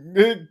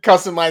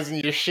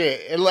customizing your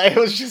shit. And like, it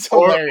was just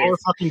hilarious. Or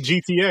fucking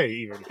GTA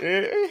even.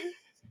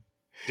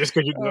 Just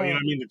because you know what I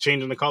mean,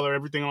 changing the color,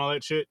 everything, and all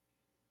that shit.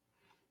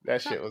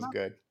 That shit was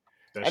good.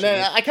 And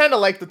then I kind of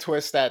like the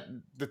twist that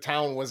the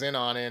town was in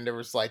on it, and there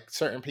was like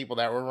certain people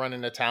that were running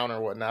the town or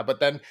whatnot.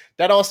 But then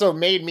that also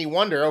made me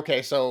wonder,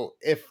 okay, so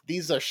if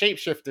these are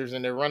shapeshifters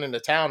and they're running the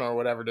town or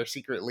whatever, they're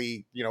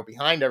secretly,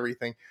 behind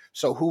everything.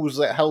 So who's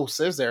the house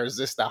is there? Is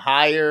this the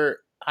higher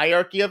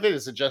hierarchy of it?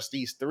 Is it just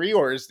these three,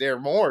 or is there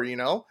more,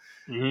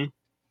 Mm-hmm.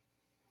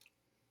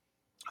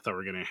 I thought we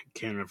were going to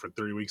Canada for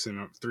 3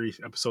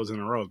 episodes in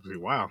a row.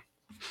 Wow.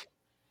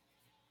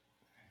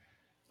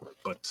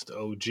 But it's the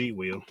OG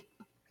wheel.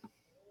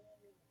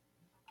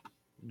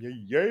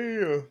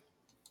 Yeah.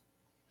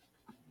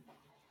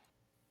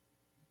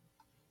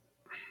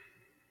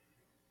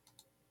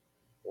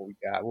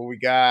 What we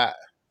got?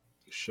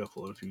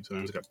 Shuffle it a few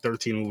times. I got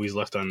 13 movies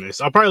left on this.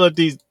 I'll probably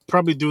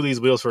do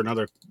these wheels for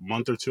another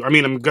month or two. I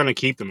mean, I'm going to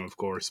keep them, of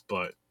course,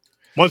 but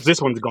once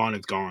this one's gone,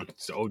 it's gone.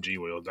 It's the OG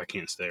wheels. I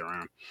can't stay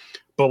around.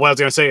 But what I was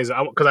going to say is,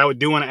 because I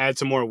do want to add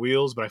some more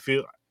wheels, but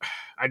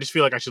I just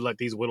feel like I should let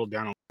these whittle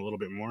down a little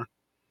bit more.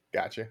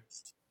 Gotcha.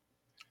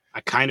 I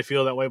kind of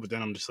feel that way, but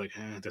then I'm just like,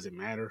 does it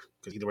matter?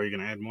 Because either way, you're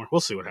going to add more.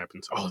 We'll see what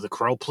happens. Oh, the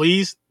Crow,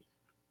 please.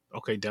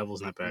 Okay,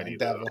 Devil's not bad either.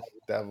 Devil.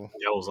 Devil.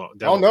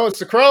 Oh, no, it's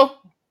the Crow?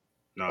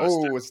 No,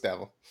 it's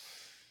Devil.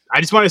 I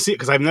just want to see it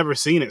because I've never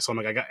seen it. So I'm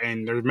like,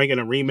 and they're making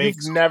a remake.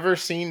 You've never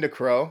seen the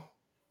Crow?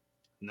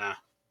 Nah,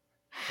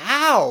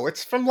 How?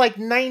 It's from like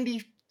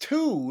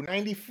 92,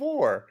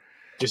 94.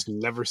 just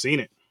never seen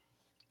it.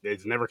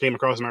 It's never came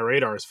across my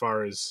radar as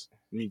far as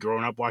me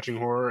growing up watching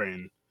horror,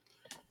 and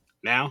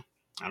now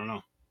I don't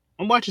know.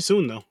 I'm watching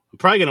soon though. I'm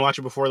probably gonna watch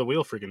it before the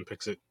wheel freaking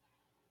picks it.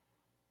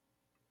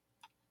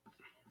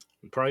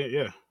 Probably,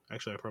 yeah.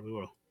 Actually, I probably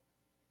will.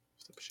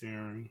 Stop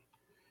sharing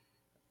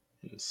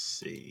and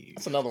save.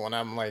 That's another one.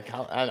 I'm like,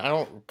 I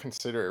don't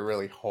consider it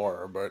really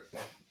horror, but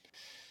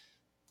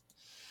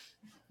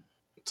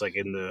It's like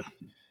in the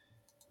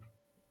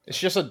it's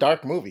just a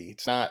dark movie.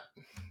 It's not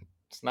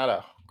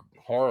a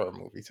horror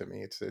movie to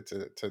me. It's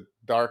a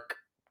dark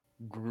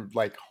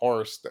like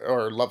horror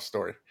or love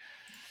story.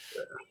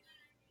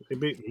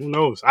 maybe, who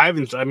knows? I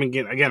haven't. I mean,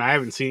 again, I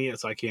haven't seen it,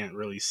 so I can't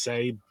really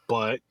say.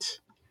 But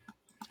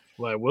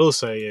what I will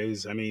say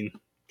is, I mean,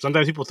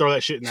 sometimes people throw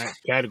that shit in that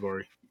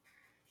category,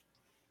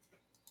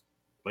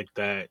 like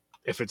that.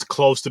 If it's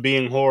close to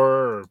being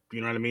horror, or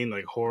you know what I mean,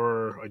 like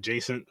horror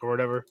adjacent or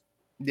whatever.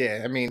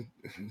 Yeah, I mean,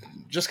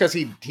 just because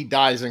he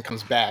dies and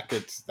comes back,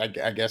 it's I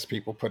guess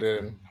people put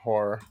it in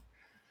horror,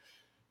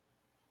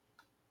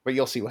 but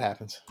you'll see what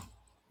happens.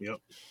 Yep.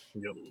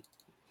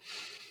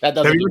 That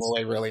doesn't give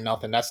away really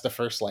nothing. That's the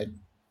first like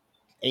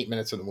 8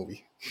 minutes of the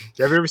movie.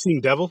 Have you ever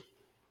seen Devil?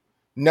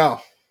 No.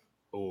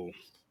 Oh,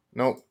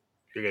 nope.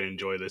 You're gonna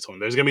enjoy this one.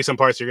 There's gonna be some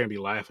parts you're gonna be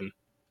laughing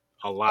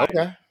a lot.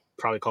 Okay.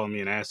 Probably calling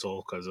me an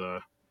asshole because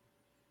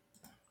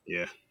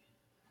yeah.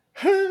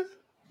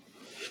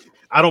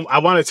 I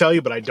want to tell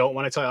you, but I don't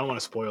want to tell you. I don't want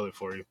to spoil it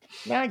for you.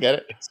 Nah, I get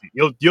it.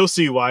 You'll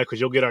see why, because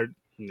you'll get our.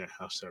 Nah,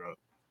 I'll shut up.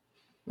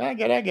 Nah, I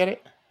get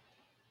it.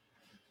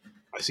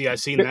 I've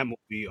seen that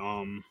movie.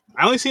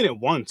 I only seen it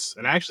once,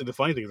 and actually, the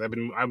funny thing is, I've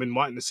been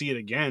wanting to see it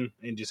again,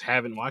 and just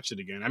haven't watched it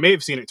again. I may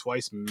have seen it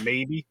twice,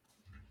 maybe,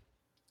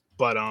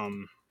 but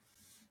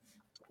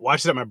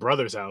watched it at my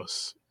brother's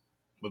house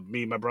with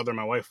me, my brother, and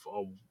my wife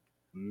a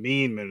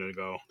mean minute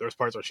ago. There was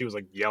parts where she was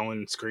like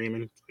yelling,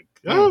 screaming, like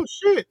 "Oh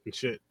shit!" and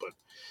shit. But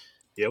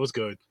yeah, it was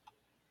good.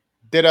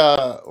 Did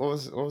what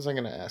was I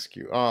gonna ask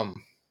you?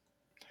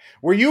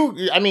 Were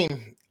you? I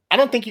mean, I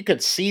don't think you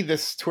could see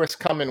this twist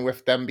coming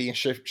with them being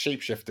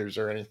shapeshifters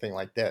or anything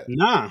like that.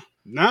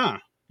 Nah,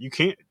 you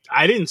can't.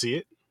 I didn't see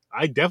it.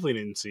 I definitely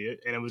didn't see it,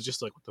 and it was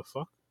just like, what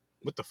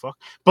the fuck?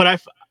 But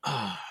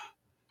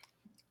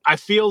I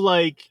feel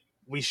like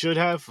we should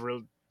have.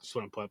 Just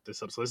want to put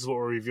this up. So this is what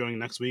we're reviewing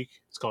next week.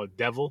 It's called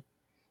Devil.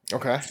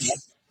 Okay.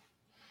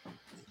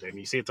 And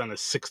you see, it's on the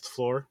 6th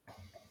floor.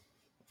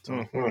 So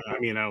I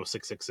mean, I know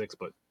 666,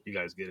 but you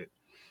guys get it.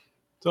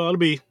 So it'll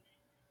be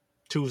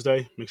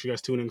Tuesday. Make sure you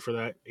guys tune in for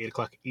that.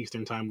 8:00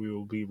 Eastern time. We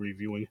will be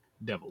reviewing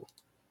Devil.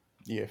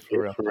 Yeah,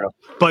 for real.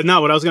 But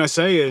no, what I was gonna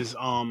say is,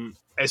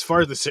 as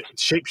far as the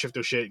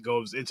shapeshifter shit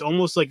goes, it's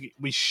almost like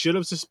we should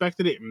have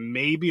suspected it,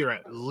 maybe, or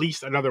at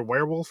least another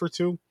werewolf or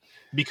two,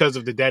 because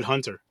of the dead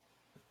hunter.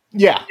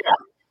 Yeah.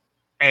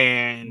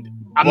 And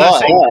I'm not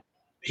saying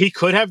he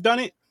could have done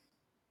it.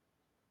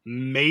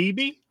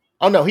 Maybe.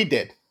 Oh no, he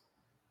did.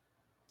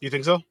 You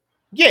think so?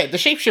 Yeah, the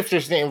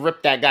shapeshifters didn't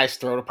rip that guy's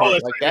throat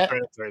apart like that.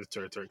 That's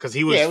right. Because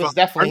he was. Yeah, it was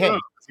definitely him.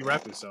 He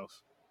wrapped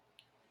himself.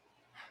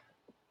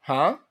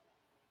 Huh?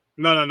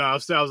 No. I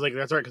was like,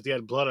 that's right, because he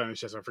had blood on his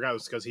chest. I forgot it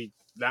was because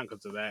not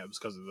because of that. It was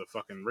because of the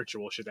fucking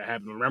ritual shit that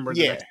happened. Remember?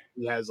 Yeah.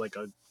 He has like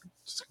a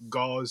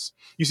gauze.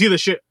 You see the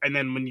shit, and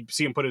then when you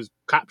see him put his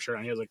cop shirt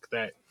on, he has like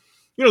that.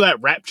 You know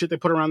that wrap shit they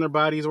put around their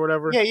bodies or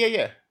whatever.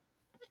 Yeah.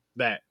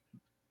 That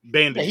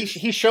bandage.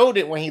 Yeah, he showed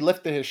it when he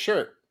lifted his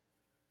shirt.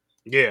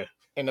 Yeah.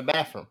 In the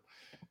bathroom,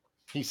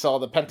 he saw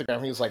the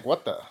pentagram. He was like,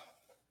 "What the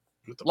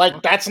like,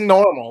 fuck? That's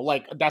normal.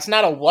 Like, that's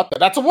not a what the.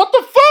 That's a what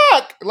the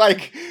fuck.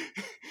 Like,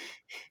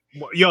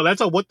 yo,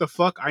 that's a what the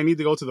fuck. I need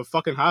to go to the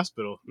fucking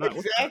hospital. Not,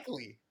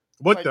 exactly.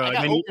 What the?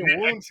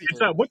 It's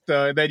not what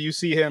the that you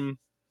see him.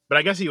 But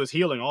I guess he was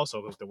healing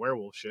also with the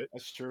werewolf shit.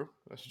 That's true.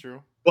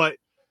 But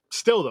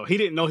still, though, he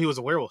didn't know he was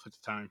a werewolf at the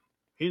time.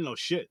 He didn't know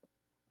shit.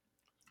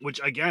 Which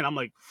again, I'm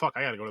like, fuck,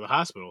 I gotta go to the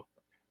hospital.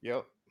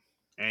 Yep.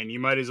 And you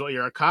might as well,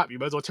 you're a cop. You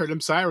might as well turn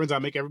them sirens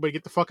on, make everybody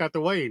get the fuck out the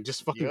way, and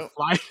just fucking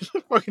fly to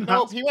the fucking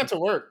hospital. He went to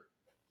work.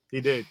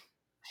 He did.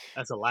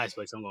 That's the last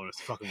place I'm going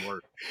to fucking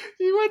work.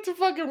 He went to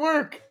fucking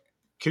work.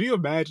 Can you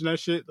imagine that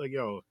shit? Like,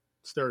 yo,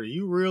 Sturdy,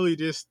 you really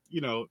just,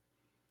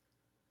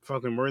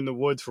 fucking were in the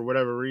woods for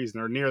whatever reason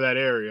or near that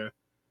area,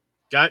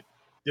 got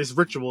this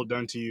ritual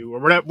done to you or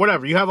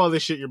whatever. You have all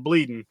this shit, you're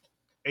bleeding,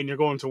 and you're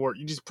going to work.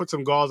 You just put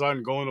some gauze on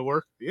and go into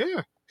work.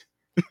 Yeah.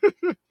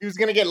 He was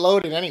gonna get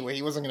loaded anyway.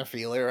 He wasn't gonna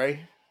feel it, right?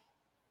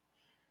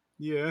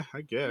 Yeah,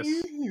 I guess.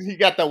 He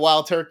got the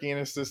wild turkey in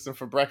his system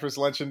for breakfast,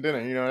 lunch, and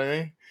dinner. You know what I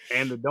mean?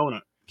 And the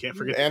donut. Can't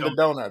forget the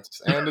donuts.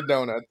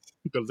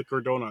 The liquor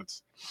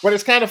donuts. But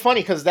it's kind of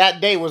funny because that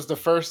day was the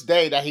first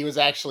day that he was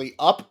actually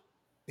up.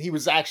 He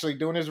was actually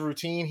doing his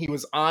routine. He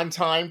was on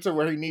time to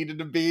where he needed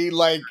to be,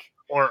 like,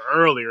 or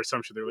early or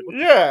some shit. They're like, what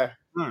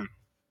are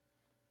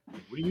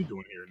you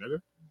doing here,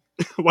 nigga?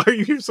 Why are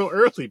you here so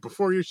early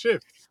before your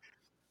shift?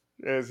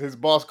 As his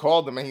boss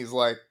called him and he's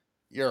like,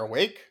 "You're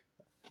awake?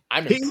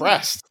 I'm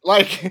impressed."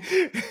 Like,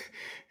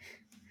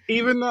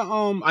 Even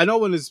the I know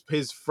when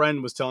his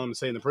friend was telling him to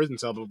stay in the prison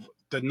cell, but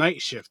the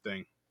night shift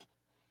thing.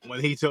 When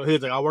he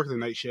was like, "I'll work the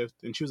night shift,"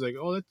 and she was like,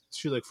 "Oh,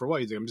 she was like, for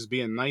what?" He's like, "I'm just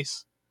being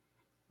nice."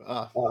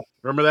 Uh,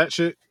 Remember that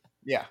shit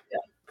yeah.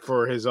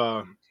 for his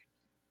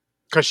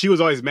because she was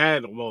always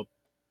mad. Well,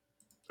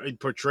 he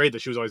portrayed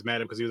that she was always mad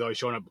at him because he was always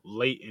showing up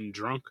late and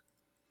drunk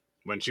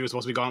when she was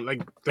supposed to be gone.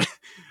 Like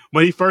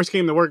when he first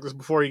came to work, this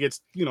before he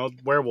gets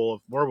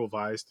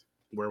werewolfized.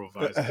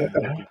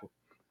 People.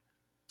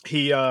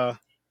 He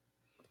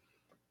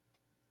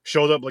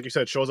showed up, like you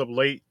said, shows up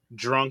late,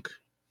 drunk,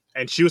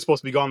 and she was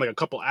supposed to be gone like a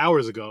couple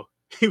hours ago.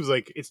 He was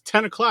like, "It's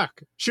 10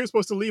 o'clock. She was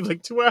supposed to leave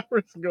like 2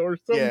 hours ago or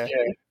something.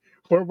 Yeah.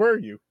 Where were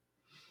you?"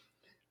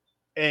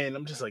 And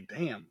I'm just like,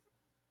 damn.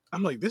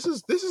 I'm like, this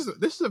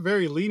is a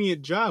very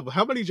lenient job.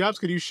 How many jobs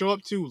could you show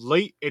up to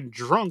late and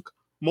drunk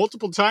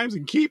multiple times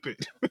and keep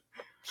it?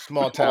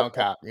 Small town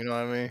cop. You know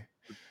what I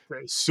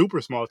mean?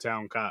 Super small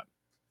town cop.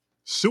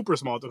 Super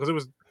small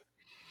because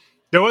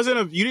there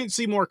wasn't you didn't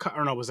see more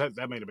or no, was that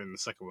might have been the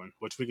second one,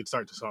 which we could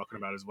start to talking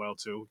about as well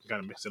too. We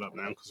gotta mix it up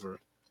now because we're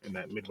in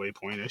that midway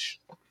point ish.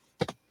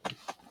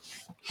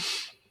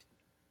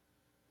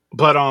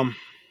 But what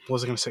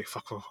was I gonna say?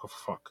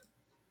 Fuck.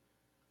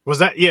 Was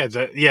that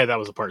that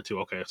was a part two.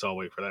 Okay, so I'll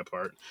wait for that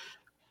part.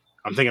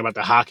 I'm thinking about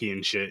the hockey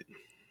and shit.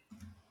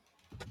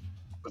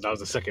 But that was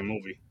the second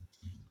movie.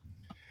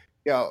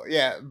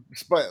 Yeah,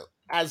 but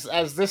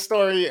as this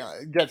story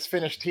gets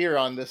finished here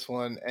on this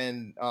one,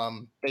 and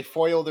they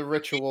foil the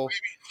ritual,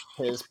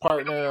 his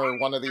partner or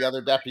one of the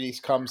other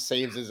deputies comes,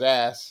 saves his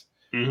ass.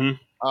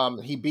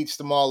 Mm-hmm. He beats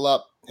them all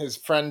up. His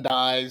friend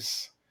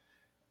dies.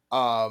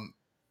 And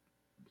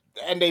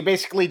they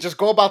basically just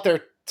go about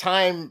their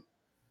time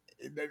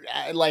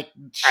like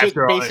shit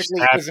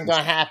basically isn't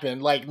gonna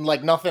happen. Like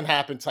nothing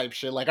happened type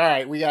shit. Like, all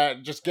right, we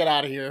gotta just get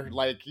out of here.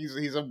 Like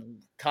he's a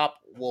cop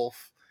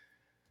wolf.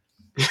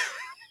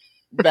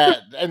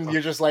 And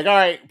you're just like, all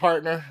right,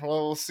 partner,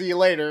 well, we'll see you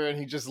later, and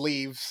he just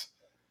leaves.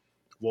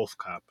 Wolf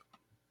cop.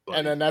 Buddy.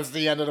 And then that's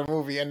the end of the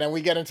movie. And then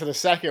we get into the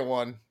second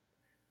one,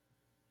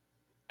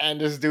 and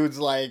this dude's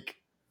like,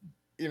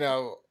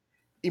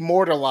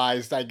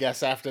 immortalized, I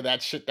guess, after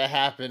that shit that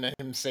happened and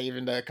him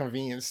saving the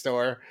convenience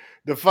store.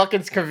 The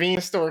fucking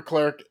convenience store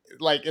clerk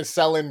like is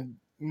selling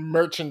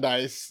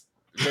merchandise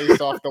based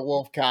off the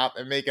wolf cop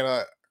and making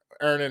a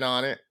earning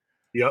on it.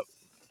 Yep.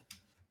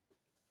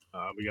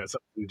 We got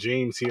something.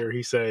 James here.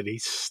 He said he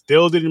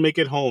still didn't make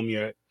it home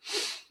yet,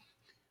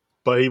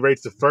 but he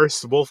rates the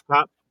first Wolf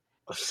Cop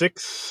a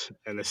 6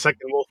 and the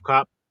second Wolf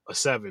Cop a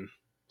 7.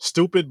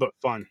 Stupid but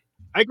fun.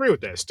 I agree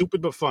with that.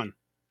 Stupid but fun.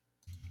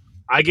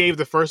 I gave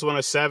the first one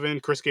a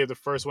 7. Chris gave the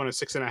first one a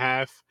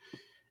 6.5,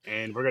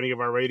 and we're gonna give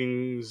our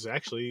ratings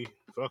actually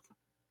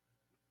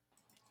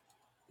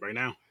right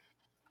now.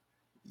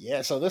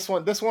 Yeah, so this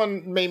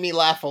one made me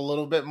laugh a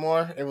little bit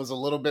more. It was a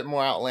little bit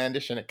more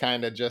outlandish, and it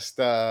kind of just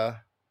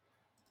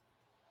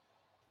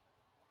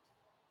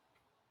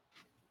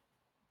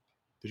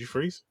Did you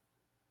freeze?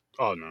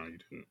 Oh no, you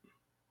didn't.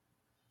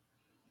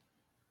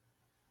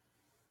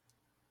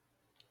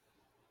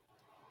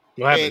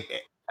 What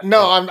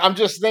happened? I'm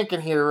just thinking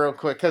here real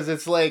quick because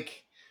it's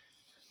like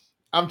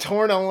I'm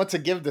torn on what to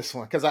give this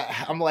one because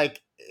I'm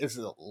like, was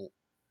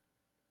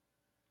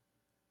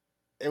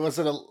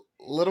it a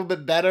little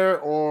bit better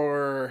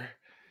or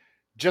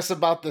just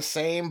about the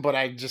same? But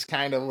I just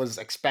kind of was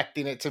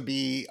expecting it to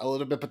be a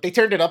little bit, but they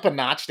turned it up a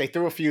notch. They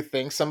threw a few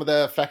things. Some of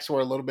the effects were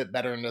a little bit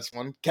better in this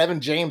one.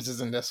 Kevin James is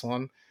in this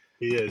one.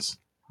 He is.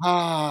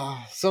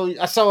 So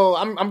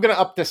I'm gonna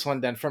up this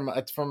one then from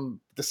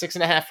the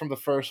 6.5 from the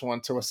first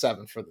one to a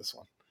 7 for this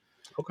one.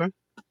 Okay.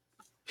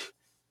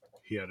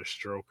 He had a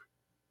stroke.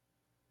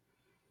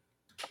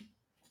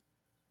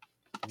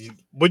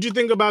 What'd you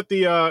think about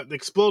the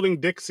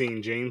exploding dick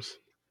scene, James?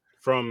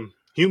 From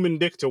human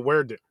dick to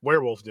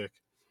werewolf dick.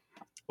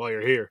 While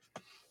you're here,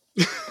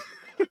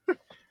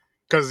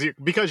 because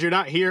you're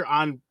not here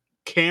on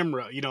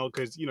camera,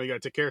 because you gotta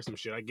take care of some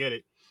shit. I get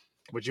it,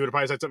 but you would have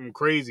probably said something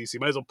crazy, so you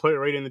might as well put it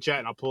right in the chat,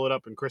 and I'll pull it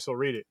up, and Chris will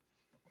read it.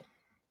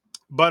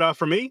 But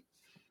for me,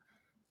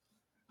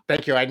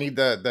 thank you. I need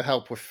the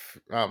help with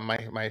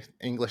my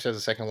English as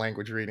a second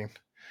language reading.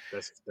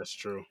 That's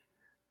true.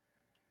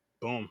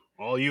 Boom,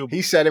 all you.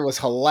 He said it was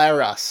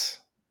hilarious.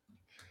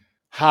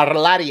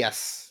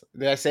 Hilarious.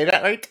 Did I say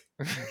that right?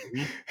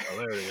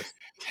 Hilarious.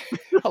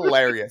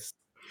 Hilarious.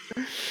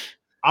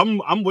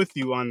 I'm with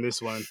you on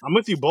this one. I'm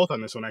with you both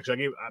on this one.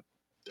 Actually,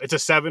 it's a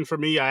 7 for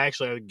me. I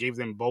gave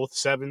them both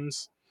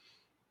 7s.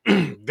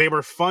 They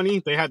were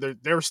funny.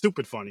 They were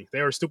stupid funny.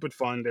 They were stupid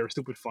fun. They were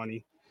stupid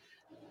funny.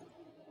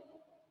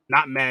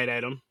 Not mad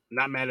at them.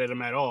 Not mad at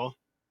them at all.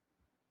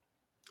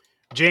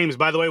 James,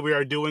 by the way, we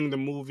are doing the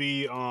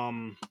movie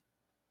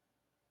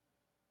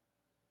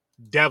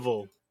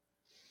Devil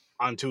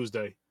on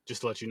Tuesday.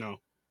 Just to let you know.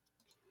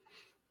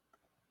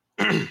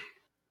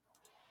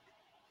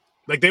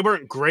 Like, they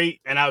weren't great,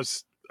 and I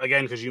was,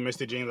 again, because you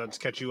missed it, James, I'll just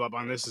catch you up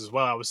on this as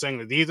well. I was saying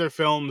that these are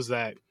films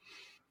that,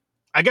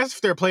 I guess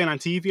if they're playing on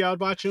TV, I would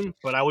watch them,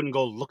 but I wouldn't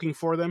go looking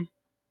for them.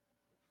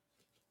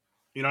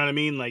 You know what I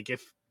mean? Like,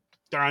 if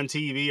they're on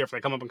TV or if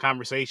they come up in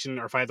conversation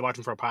or if I had to watch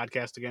them for a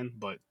podcast again.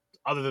 But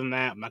other than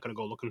that, I'm not going to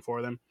go looking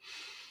for them.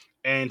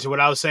 And to what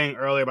I was saying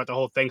earlier about the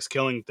whole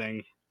Thanksgiving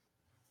thing,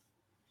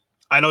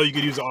 I know you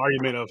could use the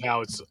argument of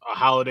how it's a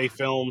holiday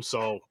film,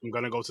 so I'm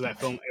going to go to that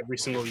film every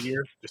single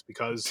year just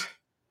because.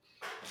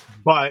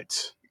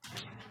 But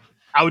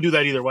I would do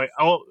that either way.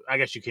 Oh, I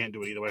guess you can't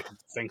do it either way because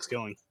it's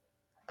Thanksgiving.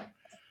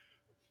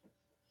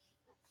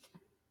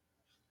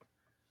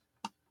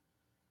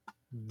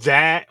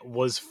 That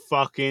was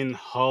fucking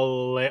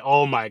hilarious.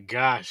 Oh my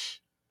gosh.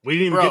 We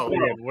didn't even get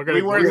there yet.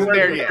 We wasn't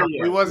there yet.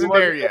 We wasn't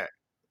there yet.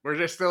 We're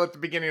just still at the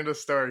beginning of the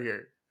story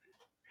here.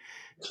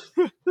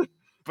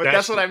 But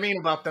that's what I mean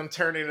about them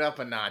turning it up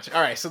a notch.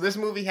 All right, so this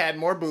movie had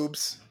more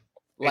boobs,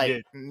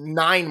 like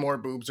 9 more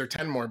boobs or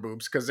 10 more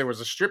boobs, because there was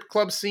a strip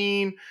club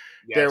scene.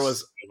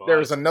 Yes, there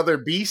was another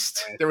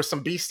beast. There was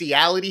some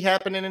bestiality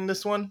happening in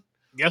this one.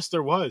 Yes,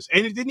 there was.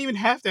 And it didn't even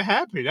have to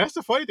happen. That's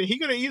the funny thing. He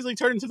could have easily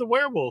turned into the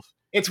werewolf.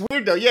 It's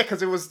weird, though, yeah,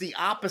 because it was the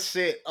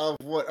opposite of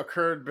what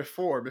occurred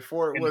before.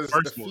 Before it was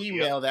the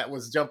female that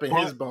was jumping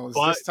his bones.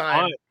 This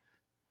time...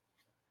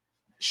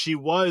 she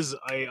was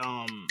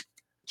a...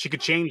 She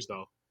could change,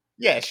 though.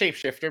 Yeah,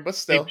 shapeshifter, but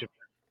still.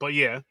 But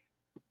yeah.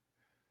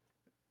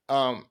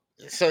 So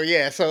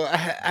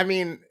I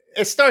mean,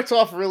 it starts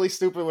off really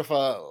stupid with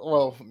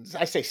well,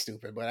 I say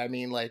stupid, but I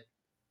mean like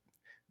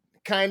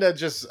kind of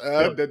just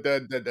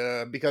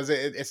because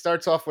it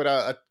starts off with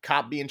a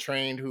cop being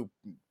trained who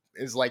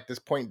is like this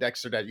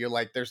Poindexter that you're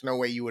like, there's no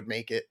way you would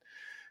make it,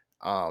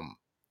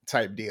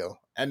 type deal,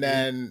 and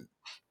then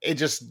it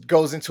just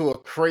goes into a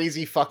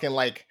crazy fucking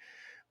like.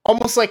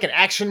 Almost like an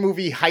action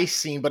movie heist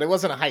scene, but it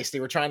wasn't a heist.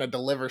 They were trying to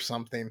deliver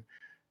something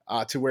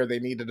to where they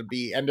needed to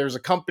be. And there's a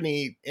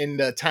company in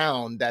the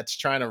town that's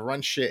trying to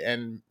run shit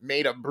and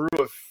made a brew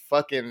of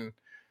fucking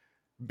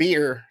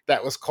beer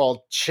that was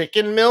called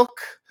Chicken Milk.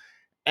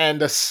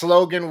 And the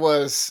slogan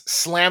was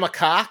Slam a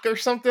Cock or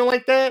something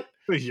like that.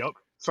 Yup,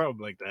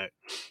 something like that.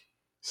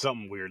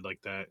 Something weird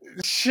like that.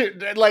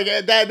 Shit, like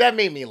that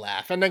made me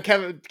laugh. And then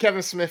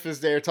Kevin Smith is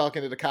there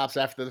talking to the cops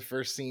after the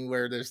first scene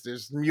where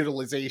there's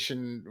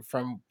mutilation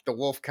from the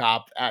wolf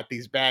cop at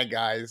these bad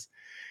guys.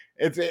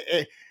 It's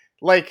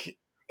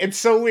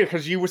so weird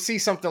because you would see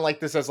something like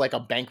this as like a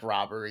bank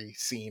robbery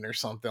scene or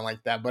something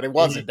like that, but it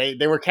wasn't.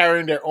 They were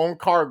carrying their own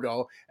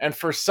cargo, and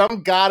for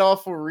some god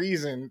awful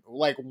reason,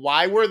 like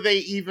why were they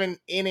even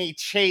in a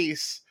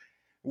chase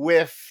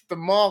with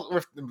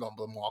the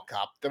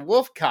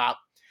wolf cop?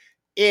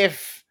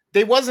 If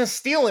they wasn't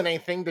stealing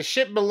anything, the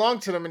shit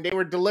belonged to them and they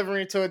were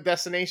delivering it to a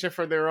destination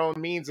for their own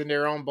means and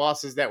their own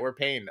bosses that were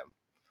paying them.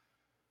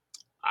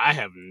 I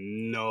have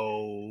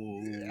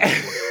no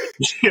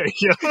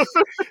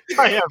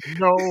I have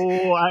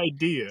no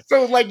idea.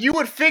 So like you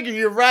would figure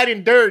you're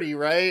riding dirty,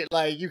 right?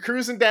 Like you're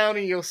cruising down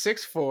in your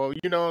 6'4",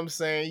 you know what I'm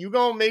saying? You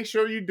gonna make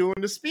sure you're doing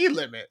the speed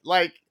limit.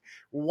 Like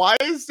why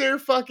is there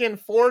fucking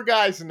 4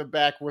 guys in the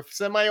back with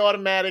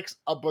semi-automatics,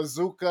 a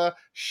bazooka,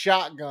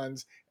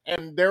 shotguns,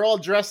 and they're all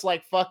dressed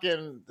like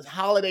fucking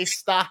holiday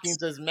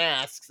stockings as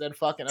masks and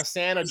fucking a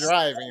Santa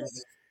driving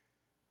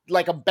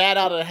like a bat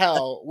out of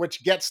hell,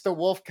 which gets the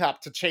wolf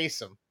cop to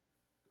chase him?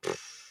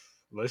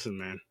 Listen,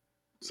 man.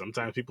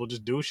 Sometimes people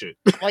just do shit.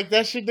 Like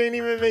that shit didn't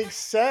even make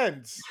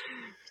sense.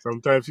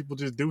 Sometimes people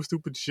just do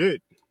stupid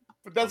shit.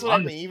 But that's what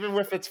I mean. Even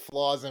with its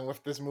flaws and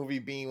with this movie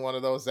being one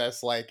of those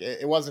that's like,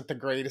 it wasn't the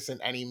greatest in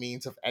any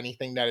means of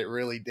anything that it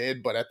really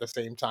did. But at the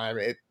same time,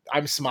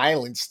 I'm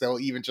smiling still,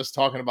 even just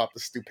talking about the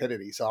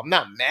stupidity. So I'm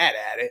not mad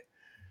at it.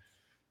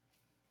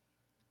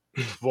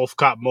 Wolf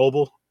Cop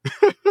Mobile.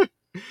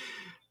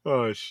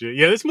 Oh, shit.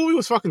 Yeah, this movie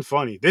was fucking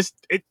funny.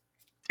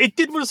 It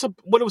did what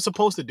it was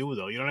supposed to do,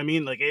 though. You know what I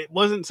mean? Like, it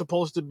wasn't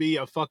supposed to be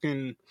a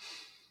fucking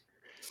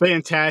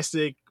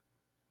fantastic,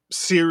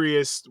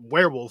 serious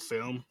werewolf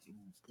film.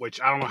 Which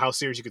I don't know how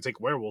serious you could take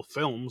werewolf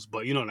films,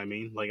 but you know what I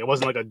mean? Like, it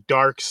wasn't like a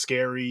dark,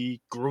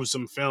 scary,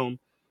 gruesome film.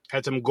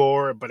 Had some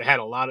gore, but it had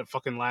a lot of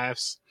fucking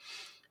laughs.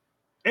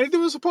 And it did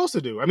what it was supposed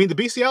to do. I mean, the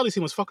bestiality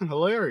scene was fucking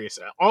hilarious.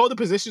 All the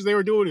positions they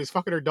were doing is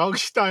fucking her dog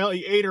style.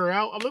 He ate her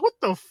out. I'm like, what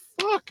the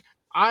fuck?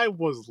 I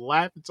was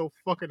laughing so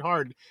fucking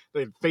hard.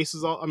 The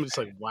faces all... I'm just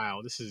like,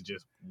 wow, this is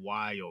just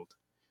wild.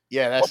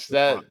 Yeah, that's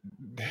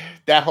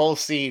that whole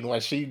scene when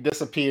she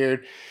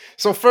disappeared.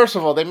 So first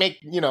of all, they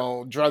make,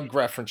 drug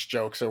reference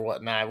jokes or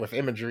whatnot with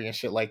imagery and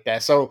shit like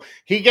that. So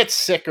he gets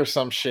sick or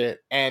some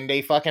shit and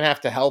they fucking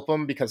have to help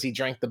him because he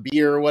drank the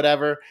beer or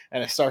whatever,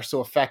 and it starts to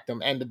affect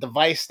him. And the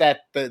device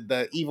that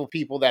the evil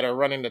people that are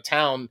running the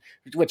town,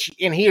 which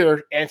in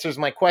here answers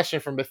my question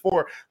from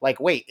before, like,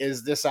 wait,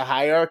 is this a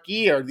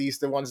hierarchy? Or are these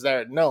the ones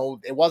that... No,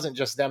 it wasn't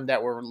just them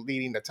that were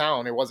leading the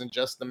town. It wasn't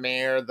just the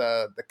mayor,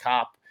 the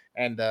cop,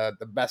 and the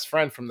best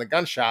friend from the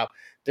gun shop.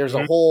 There's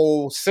a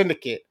whole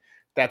syndicate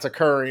that's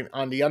occurring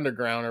on the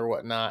underground or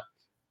whatnot.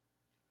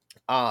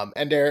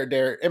 And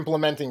they're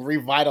implementing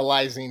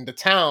revitalizing the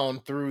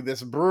town through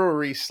this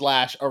brewery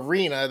 /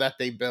 arena that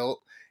they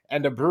built,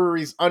 and the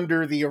brewery's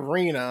under the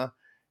arena,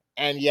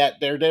 and yet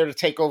they're there to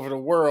take over the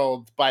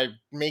world by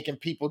making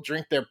people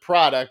drink their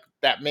product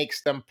that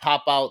makes them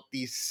pop out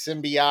these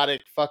symbiotic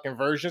fucking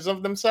versions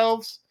of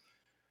themselves.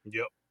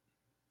 Yep.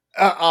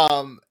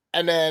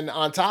 And then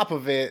on top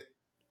of it,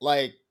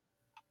 like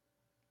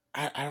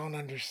I don't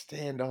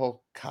understand the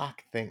whole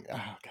cock thing. Oh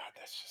god,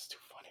 that's just too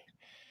funny.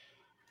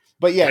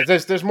 But yeah,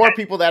 there's more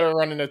people that are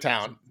running the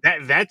town.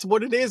 That's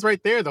what it is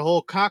right there. The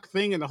whole cock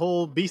thing and the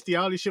whole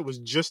bestiality shit was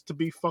just to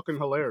be fucking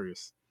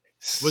hilarious.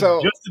 Was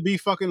So just to be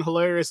fucking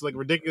hilarious, like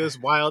ridiculous,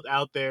 wild,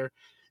 out there.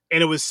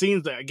 And it was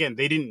scenes that again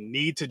they didn't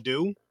need to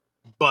do,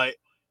 but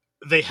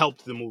they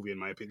helped the movie in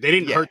my opinion. They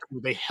didn't yeah. hurt the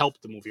movie, they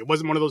helped the movie. It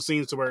wasn't one of those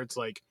scenes to where it's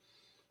like.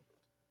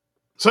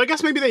 So I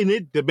guess maybe they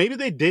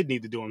did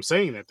need to do. I'm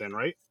saying that then,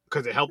 right?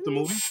 Because it helped the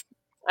movie.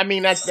 I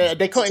mean, that's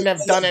they couldn't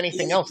have done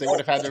anything else. They would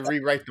have had to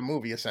rewrite the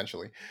movie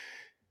essentially.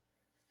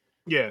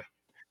 Yeah.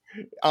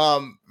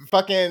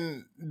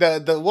 Fucking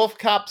the wolf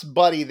cop's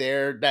buddy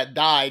there that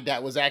died.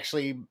 That was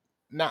actually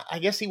not. I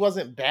guess he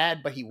wasn't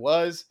bad, but he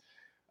was.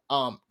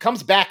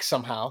 Comes back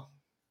somehow.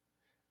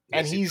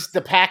 And Yes, he's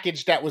the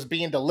package that was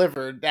being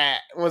delivered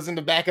that was in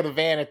the back of the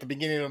van at the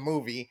beginning of the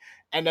movie.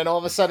 And then all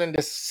of a sudden,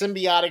 this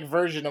symbiotic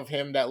version of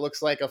him that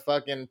looks like a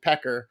fucking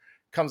pecker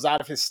comes out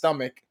of his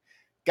stomach.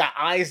 Got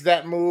eyes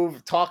that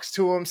move, talks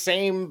to him,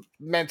 same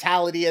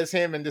mentality as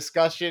him in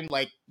discussion.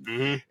 Like,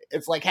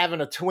 it's like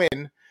having a twin.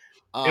 It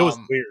was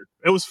weird.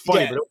 It was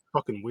funny, yeah, but it was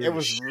fucking weird. It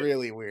was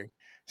really weird.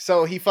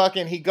 So he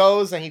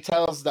goes and he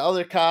tells the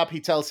other cop,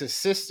 he tells his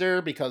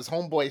sister, because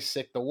homeboy's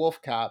sick, the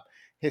wolf cop.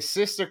 His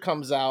sister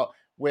comes out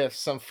with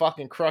some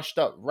fucking crushed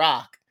up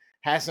rock,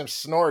 has him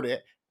snort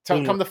it.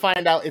 Come to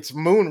find out it's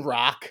moon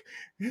rock.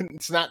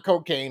 It's not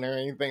cocaine or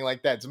anything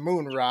like that. It's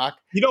moon rock.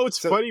 You know what's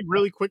funny,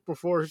 really quick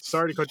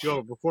sorry to cut you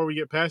off, before we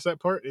get past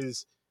that part,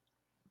 is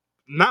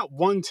not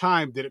one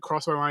time did it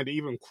cross my mind to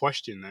even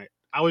question that.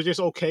 I was just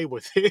okay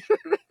with it.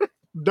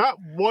 Not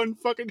one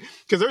fucking,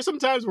 because there's some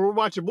times where we're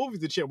watching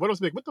movies and shit. What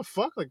else? Like, what the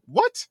fuck? Like,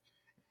 what?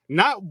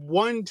 Not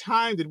one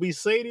time did we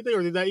say anything,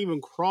 or did that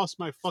even cross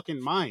my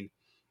fucking mind?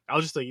 I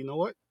was just like, you know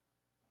what?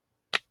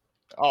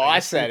 Oh, I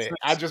said it.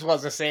 I just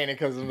wasn't saying it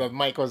because the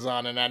mic was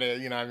on, and I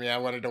didn't, I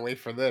wanted to wait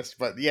for this.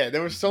 But yeah,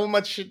 there was so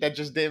much shit that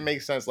just didn't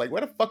make sense. Like,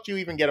 where the fuck do you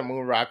even get a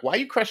moon rock? Why are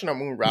you crushing a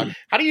moon rock?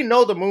 How do you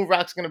know the moon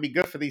rock's going to be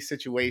good for these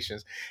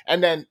situations?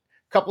 And then a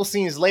couple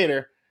scenes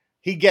later,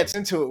 he gets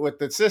into it with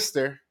the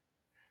sister,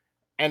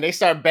 and they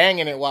start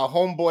banging it while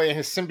homeboy and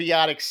his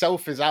symbiotic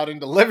self is out in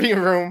the living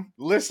room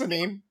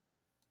listening.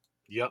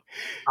 Yep.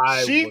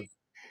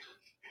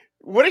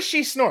 What does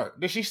she snort?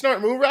 Does she snort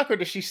moon rock or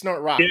does she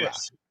snort rock?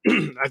 Yes.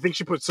 I think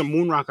she puts some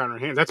moon rock on her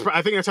hand.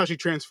 I think that's how she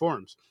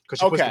transforms, because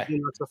she puts the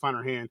moon rock stuff on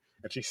her hand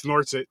and she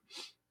snorts it,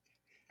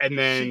 and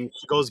then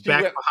she goes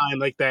back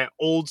behind like that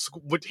old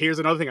school. Here's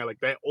another thing I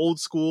like: that old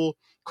school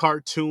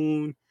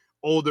cartoon,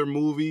 older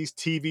movies,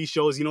 TV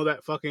shows. You know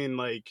that fucking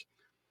like,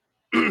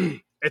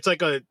 it's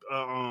like a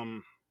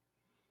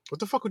what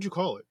the fuck would you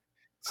call it?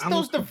 It's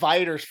those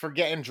dividers for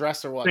getting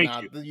dressed or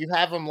whatnot. You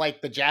have them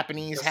like the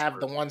Japanese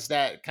have the ones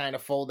that kind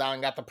of fold down,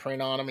 got the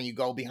print on them, and you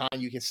go behind,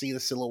 you can see the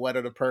silhouette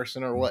of the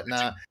person or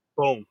whatnot.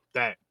 Boom,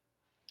 that.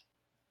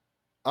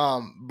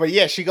 But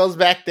yeah, she goes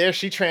back there,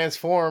 she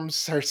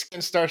transforms, her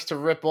skin starts to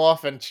rip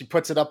off, and she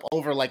puts it up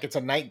over like it's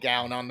a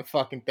nightgown on the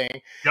fucking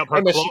thing. Yep,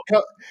 her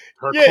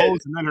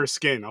clothes and then her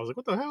skin. I was like,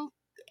 what the hell?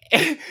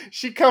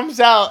 She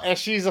comes out and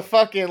she's a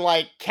fucking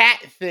like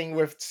cat thing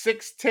with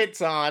 6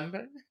 tits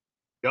on.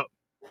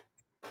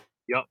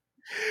 Yep.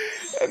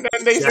 And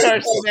then they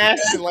start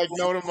smashing like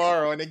no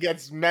tomorrow, and it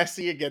gets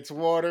messy, it gets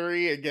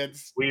watery, it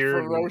gets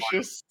weird,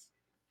 ferocious.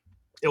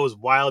 It was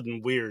wild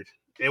and weird.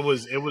 It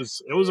was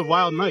a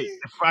wild night.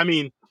 I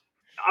mean,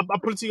 I'll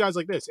put it to you guys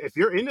like this: if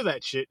you're into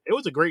that shit, it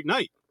was a great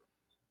night.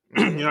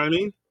 You know what I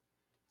mean?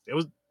 It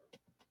was.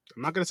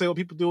 I'm not gonna say what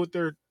people do with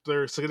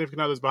their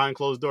significant others behind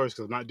closed doors,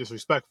 because I'm not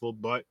disrespectful,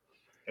 but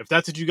if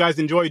that's what you guys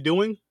enjoy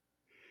doing,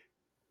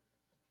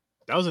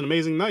 that was an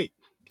amazing night.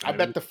 I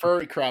bet the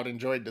furry crowd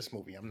enjoyed this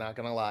movie. I'm not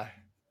gonna lie.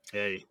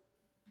 Hey,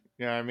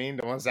 you know what I mean?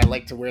 The ones that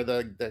like to wear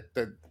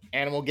the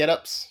animal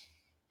get-ups.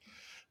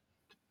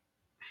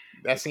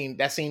 That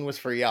scene was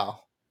for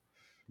y'all.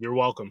 You're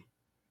welcome.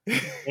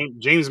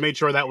 James made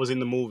sure that was in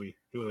the movie.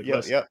 He was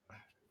like, yep.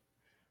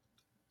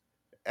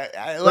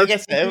 Like I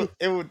said,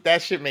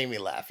 that shit made me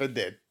laugh. It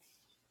did.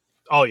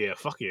 Oh yeah,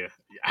 fuck yeah.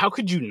 How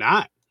could you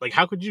not? Like,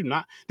 how could you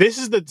not? This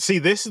is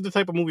the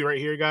type of movie right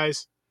here,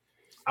 guys.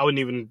 I wouldn't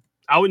even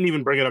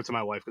bring it up to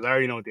my wife, because I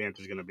already know what the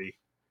answer is going to be.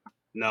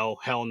 No,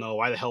 hell no.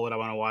 Why the hell would I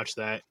want to watch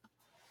that?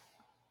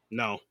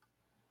 No.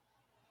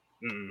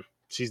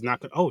 She's not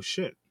going to... Oh,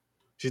 shit.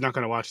 She's not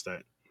going to watch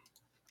that.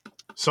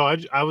 So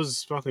I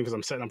was fucking, because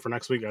I'm setting up for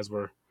next week, as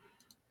we're...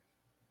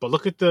 But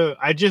look at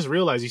I just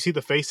realized, you see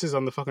the faces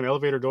on the fucking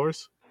elevator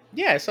doors?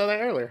 Yeah, I saw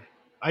that earlier.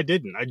 I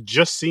didn't. I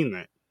just seen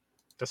that.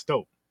 That's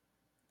dope.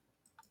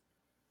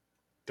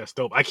 That's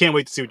dope. I can't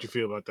wait to see what you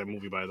feel about that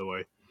movie, by the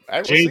way.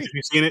 James, if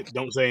you've seen it,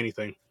 don't say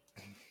anything.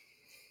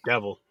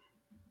 Devil.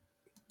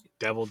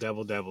 You got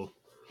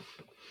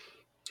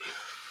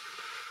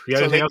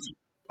anything else?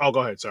 Oh,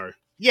 go ahead. Sorry.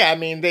 Yeah, I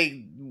mean,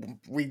 they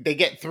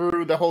get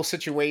through the whole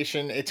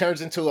situation. It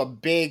turns into a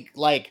big,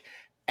 like,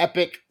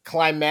 epic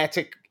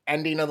climatic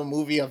ending of the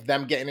movie of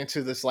them getting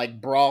into this like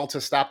brawl to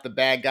stop the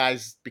bad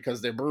guys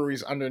because their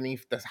brewery's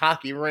underneath the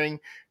hockey ring.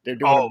 They're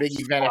doing a Oh, big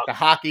event at fuck. the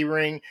hockey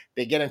ring.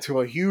 They get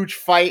into a huge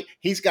fight.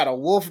 He's got a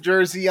wolf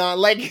jersey on.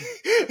 Like,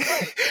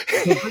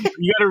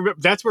 You gotta remember,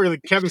 that's where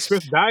like, Kevin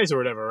Smith dies or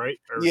whatever, right?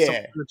 Or some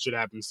yeah, weird shit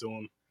happens to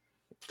him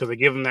because they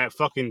give him that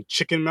fucking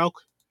chicken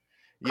milk,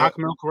 yep. cock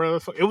milk, or whatever. The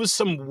fuck. It was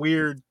some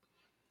weird.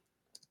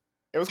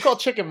 It was called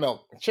chicken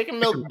milk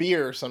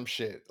beer or some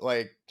shit,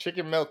 like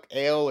chicken milk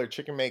ale or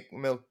chicken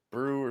milk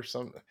brew or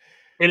something.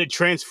 And it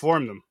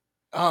transformed them.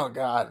 Oh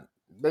god,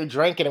 they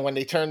drank it, and when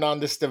they turned on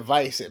this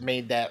device, it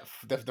made that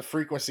the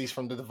frequencies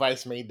from the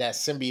device made that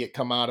symbiote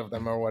come out of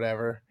them or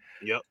whatever.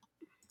 Yep.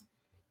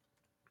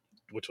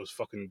 Which was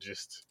fucking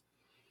just.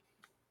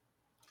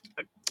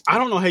 I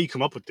don't know how you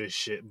come up with this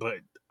shit, but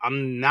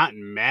I'm not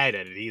mad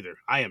at it either.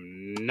 I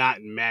am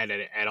not mad at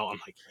it at all. I'm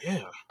like,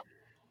 yeah.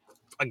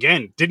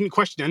 Again, didn't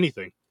question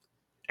anything.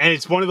 And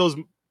it's one of those.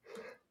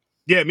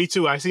 Yeah, me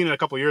too. I seen it a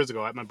couple years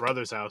ago at my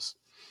brother's house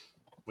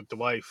with the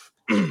wife.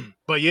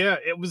 But yeah,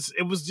 it was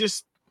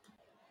just.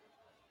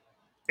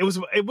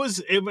 It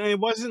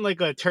wasn't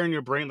like a turn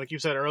your brain, like you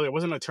said earlier. It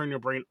wasn't a turn your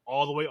brain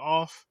all the way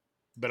off,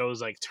 but it was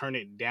like turn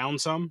it down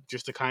some,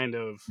 just to kind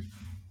of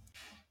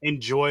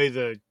enjoy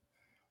the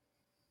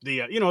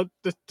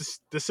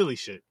the silly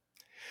shit.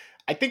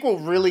 I think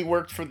what really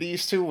worked for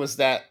these two was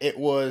that it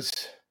was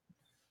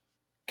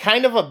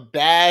kind of a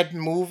bad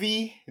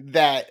movie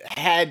that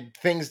had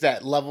things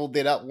that leveled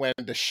it up when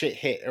the shit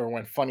hit or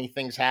when funny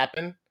things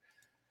happen.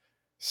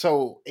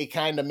 So it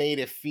kind of made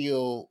it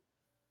feel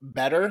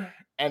better,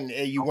 and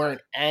you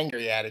weren't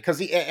angry at it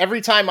because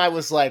every time I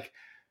was like,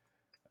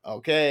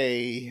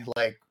 okay,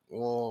 like,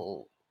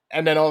 well,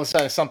 and then all of a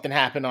sudden something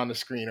happened on the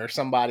screen or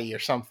somebody or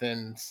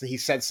something, he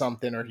said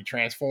something or he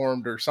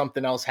transformed or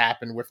something else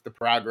happened with the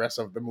progress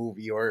of the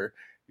movie, or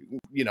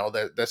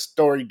the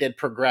story did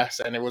progress,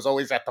 and it was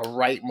always at the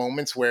right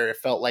moments where it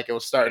felt like it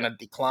was starting to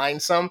decline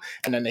some,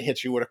 and then they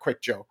hit you with a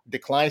quick joke.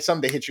 Decline some,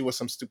 they hit you with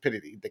some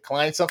stupidity.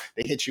 Decline some,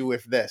 they hit you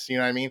with this. You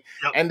know what I mean?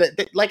 Yep.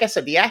 And like I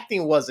said, the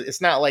acting it's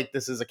not like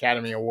this is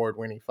Academy Award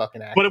winning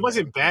fucking acting. But it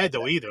wasn't bad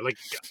though either. Like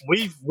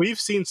we've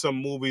seen some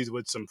movies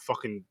with some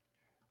fucking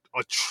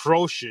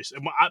atrocious.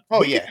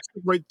 Yeah,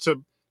 Right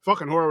to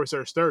fucking horror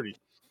research 30.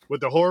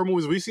 With the horror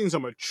movies, we've seen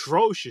some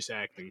atrocious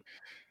acting.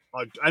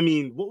 I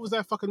mean, what was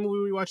that fucking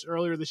movie we watched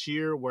earlier this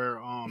year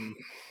where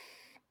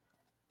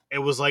it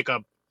was like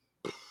a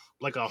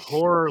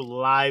horror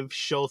live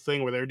show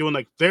thing where they're doing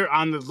like they're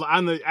on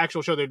the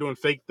actual show they're doing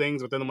fake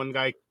things, but then the one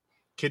guy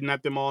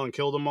kidnapped them all and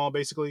killed them all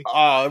basically.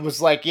 Oh, it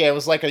was like a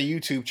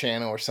YouTube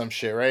channel or some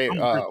shit, right?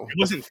 It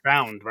wasn't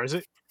Found, was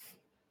it?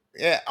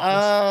 Yeah.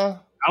 I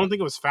don't think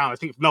it was Found. I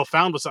think no,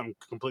 Found was something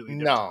completely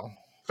different. No.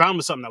 Found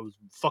was something that was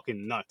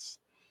fucking nuts.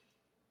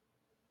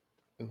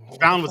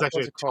 Found was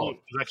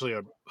actually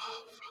a.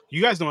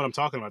 You guys know what I'm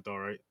talking about, though,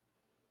 right?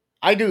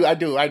 I do.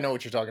 I know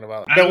what you're talking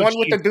about. The one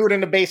with the dude in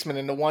the basement,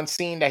 in the one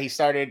scene that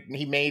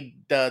he made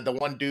the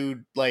one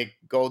dude like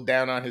go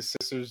down on his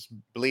sister's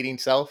bleeding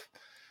self.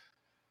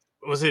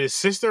 Was it his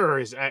sister or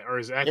his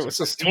actress? It was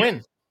his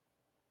twin.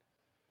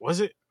 Was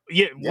it?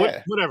 Yeah.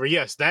 Yeah. Whatever.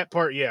 Yes, that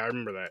part. Yeah, I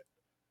remember that.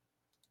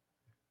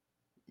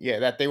 Yeah,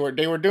 that they were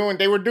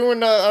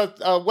doing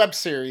a web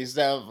series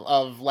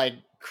of like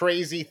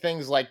crazy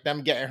things like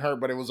them getting hurt,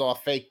 but it was all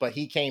fake. But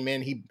he came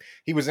in,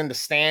 he was in the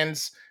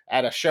stands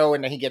at a show,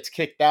 and then he gets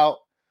kicked out.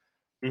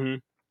 Mm-hmm.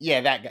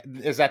 Yeah,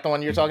 is that the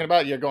one you're talking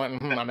about? You're going.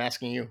 I'm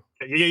asking you.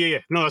 Yeah.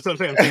 No, that's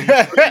what I'm saying.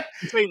 I'm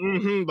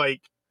saying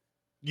like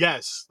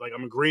yes, like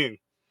I'm agreeing.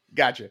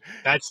 Gotcha.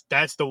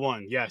 That's the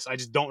one. Yes, I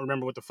just don't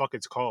remember what the fuck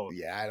it's called.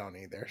 Yeah, I don't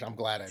either. I'm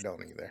glad I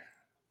don't either.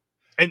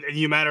 And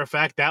you matter of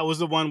fact, that was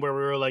the one where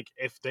we were like,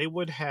 if they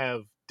would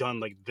have done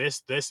like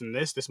this, and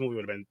this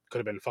movie could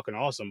have been fucking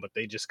awesome. But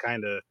they just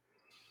kind of,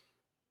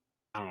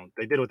 I don't know,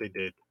 they did what they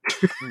did.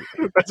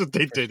 That's what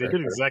they did. They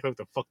did exactly what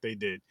the fuck they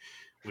did.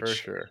 For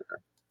sure.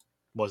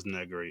 Wasn't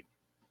that great?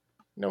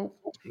 Nope.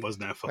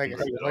 Wasn't that fucking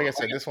great? Like I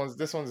said,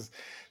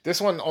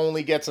 this one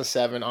only gets a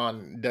 7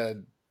 on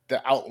the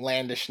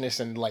outlandishness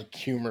and like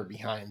humor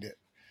behind it.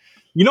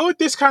 You know what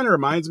this kind of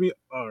reminds me?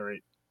 All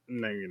right,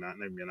 maybe you're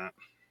not.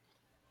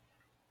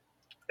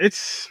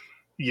 It's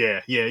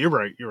yeah. You're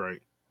right.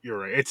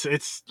 It's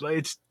if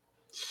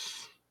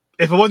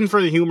it wasn't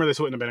for the humor, this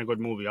wouldn't have been a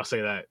good movie. I'll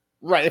say that.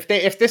 Right.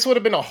 If this would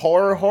have been a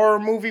horror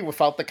movie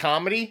without the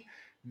comedy,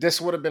 this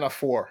would have been a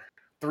 4,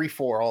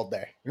 3-4 all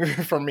day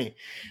for me.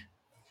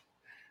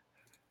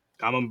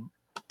 I'm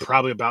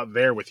probably about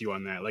there with you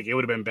on that. Like it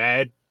would have been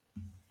bad,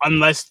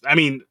 unless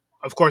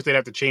of course they'd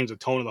have to change the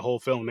tone of the whole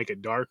film and make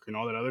it dark and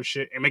all that other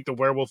shit, and make the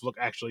werewolf look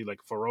actually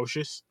like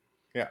ferocious.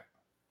 Yeah.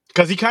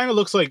 Because he kind of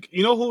looks like,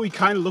 you know who he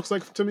kind of looks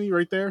like to me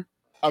right there?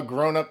 A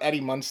grown-up Eddie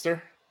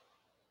Munster.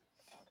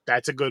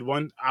 That's a good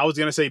one. I was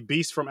going to say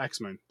Beast from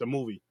X-Men, the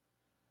movie.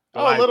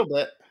 A little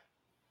bit.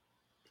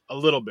 A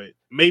little bit.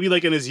 Maybe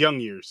like in his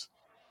young years.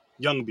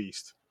 Young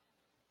Beast.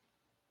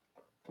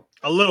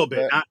 A little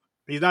bit.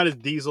 He's not as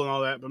Diesel and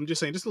all that, but I'm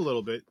just saying just a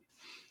little bit.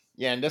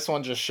 Yeah, and this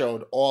one just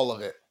showed all of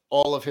it.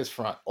 all of his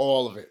front,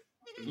 all of it.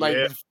 Like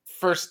Yeah. the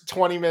first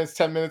 20 minutes,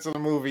 10 minutes of the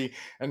movie,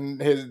 and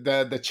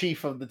the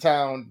chief of the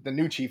town, the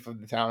new chief of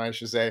the town, I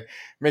should say,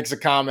 makes a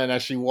comment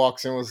as she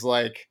walks in, was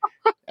like,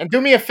 and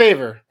do me a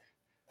favor,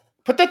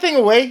 put that thing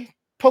away,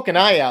 poke an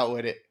eye out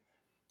with it.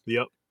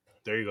 Yep.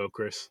 There you go,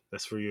 Chris.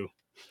 That's for you.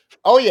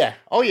 Oh yeah.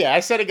 I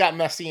said it got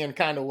messy and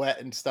kind of wet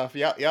and stuff.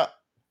 Yep.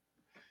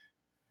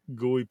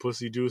 Gooey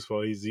pussy juice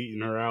while he's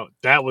eating her out.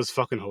 That was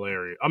fucking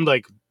hilarious. I'm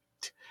like,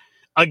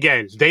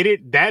 again,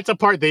 that's a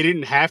part they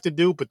didn't have to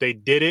do, but they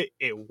did it.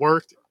 It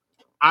worked.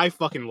 I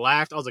fucking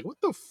laughed. I was like, what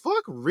the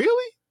fuck?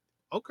 Really?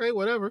 Okay,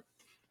 whatever.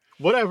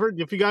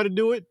 If you got to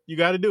do it, you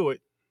got to do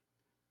it.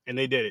 And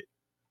they did it.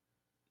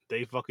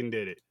 They fucking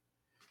did it.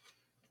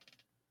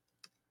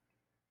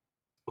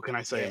 What can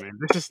I say, man?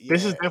 This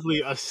is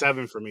definitely a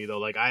 7 for me, though.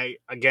 Like,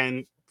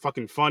 again,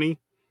 fucking funny.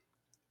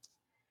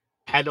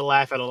 Had to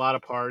laugh at a lot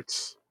of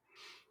parts.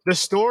 The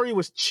story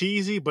was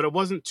cheesy, but it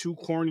wasn't too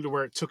corny to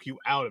where it took you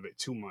out of it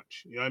too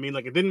much. You know what I mean?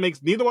 Like, it didn't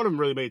make, neither one of them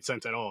really made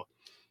sense at all.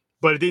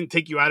 But it didn't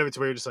take you out of it to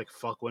where you're just like,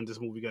 fuck, when's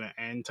this movie gonna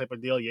end type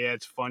of deal. Yeah,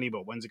 it's funny,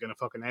 but when's it gonna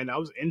fucking end? I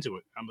was into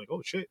it. I'm like,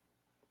 oh shit.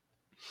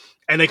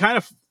 And they kind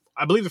of,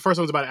 I believe the first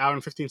one was about an hour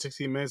and 15,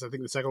 16 minutes. I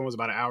think the second one was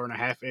about an hour and a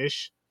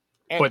half-ish.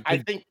 And but I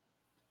think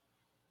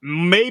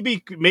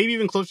maybe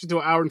even closer to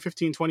an hour and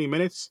 15, 20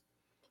 minutes,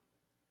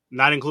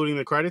 not including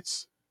the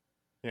credits.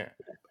 Yeah.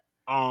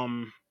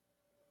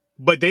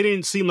 But they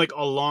didn't seem like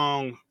a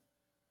long,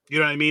 you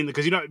know what I mean?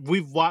 Because, you know,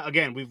 we've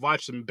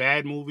watched some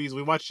bad movies.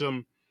 We watched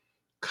some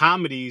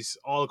comedies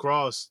all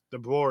across the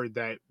board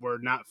that were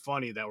not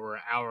funny, that were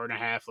an hour and a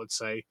half, let's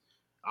say.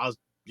 I'll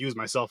use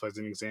myself as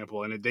an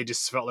example, and they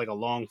just felt like a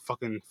long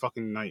fucking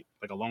night,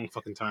 like a long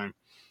fucking time.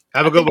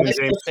 Have a good one,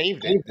 James.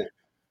 Saved it.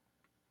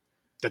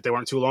 That they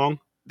weren't too long?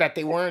 That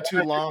they weren't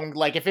too long.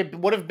 Like, if it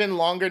would have been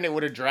longer and it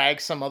would have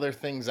dragged some other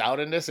things out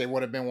in this, it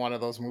would have been one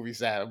of those movies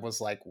that was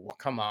like, well,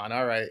 come on,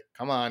 all right,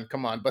 come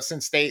on. But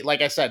since they,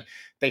 like I said,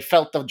 they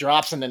felt the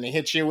drops and then they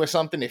hit you with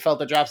something, they felt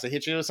the drops, they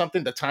hit you with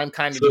something, the time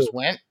kind of just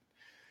went.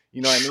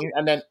 You know what I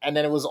mean? And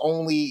then it was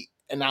only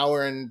an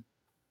hour and,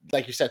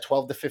 like you said,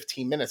 12 to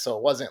 15 minutes. So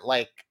it wasn't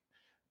like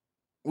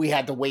we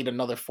had to wait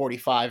another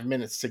 45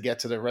 minutes to get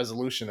to the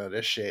resolution of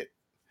this shit.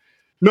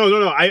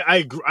 No. I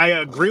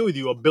agree with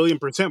you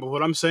 1,000,000,000%. But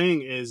what I'm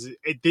saying is,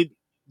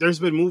 there's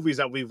been movies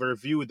that we've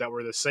reviewed that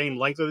were the same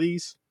length of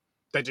these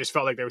that just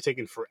felt like they were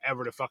taking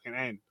forever to fucking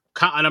end.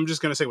 And I'm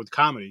just gonna say with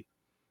comedy.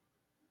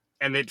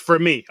 And they felt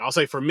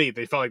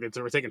like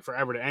they were taking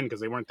forever to end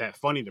because they weren't that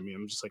funny to me.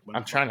 I'm just like,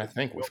 I'm trying to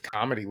think with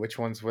comedy, which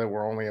ones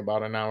were only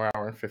about an hour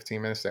and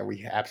 15 minutes that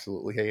we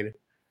absolutely hated.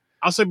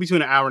 I'll say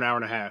between an hour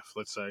and a half,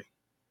 let's say.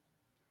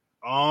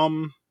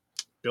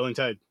 Bill and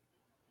Ted.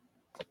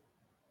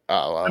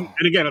 Oh, wow.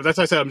 And again, that's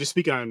what I said. I'm just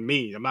speaking on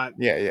me. I'm not.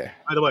 Yeah.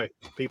 By the way,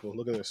 people,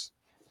 look at this.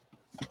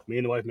 Me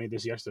and the wife made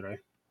this yesterday.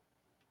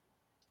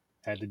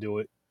 Had to do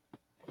it.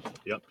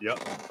 Yep.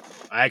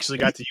 I actually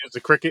got to use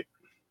the Cricut.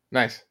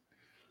 Nice.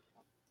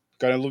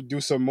 Gotta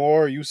use some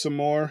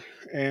more,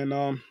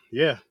 and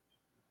yeah.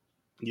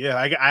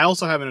 I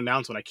also have an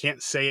announcement. I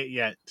can't say it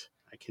yet.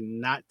 I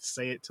cannot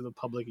say it to the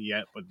public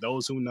yet, but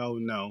those who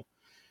know.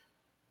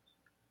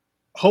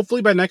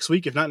 Hopefully by next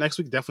week, if not next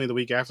week, definitely the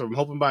week after. I'm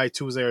hoping by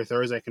Tuesday or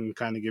Thursday I can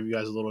kind of give you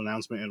guys a little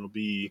announcement. I'll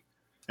be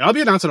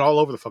announcing it all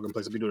over the fucking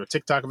place. I'll be doing a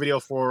TikTok video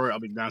for it. I'll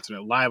be announcing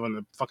it live on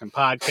the fucking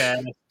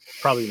podcast.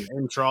 Probably an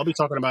intro. I'll be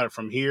talking about it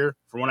from here,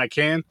 from when I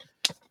can,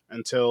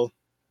 until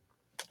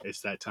it's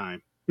that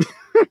time.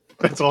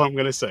 That's all I'm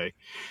gonna say.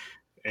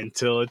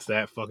 Until it's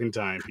that fucking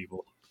time,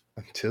 people.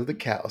 Until the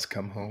cows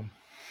come home.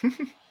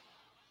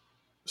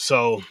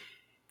 So,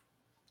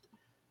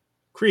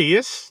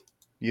 Chris,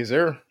 yes,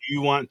 sir.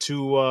 You want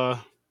to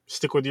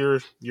stick with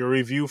your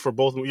review for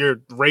both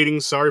your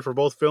ratings? Sorry, for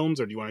both films,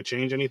 or do you want to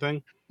change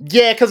anything?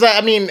 Yeah, because I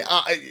mean,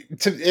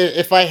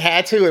 if I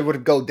had to, it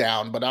would go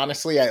down. But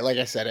honestly, like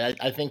I said,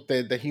 I think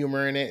the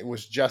humor in it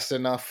was just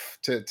enough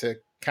to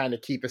kind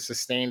of keep it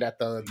sustained at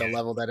the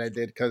level that I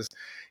did. Because,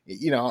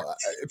 you know,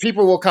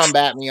 people will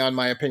combat me on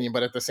my opinion,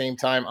 but at the same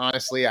time,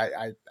 honestly,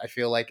 I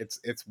feel like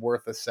it's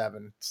worth a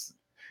 7.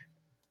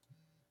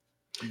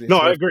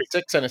 I agree.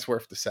 6 and it's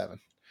worth the 7.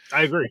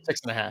 I agree.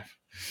 6.5.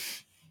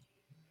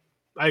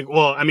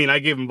 I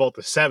gave them both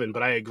a 7,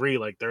 but I agree.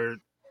 Like they're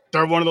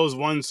one of those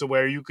ones to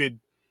where you could.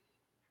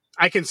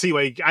 I can see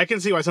why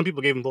some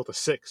people gave them both a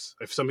 6.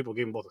 If some people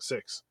gave them both a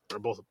 6 or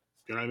both,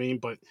 you know what I mean.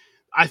 But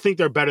I think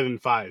they're better than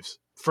 5s.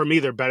 For me,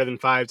 they're better than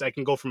 5s. I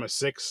can go from a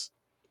 6,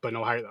 but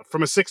no higher.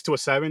 From a 6 to a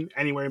 7,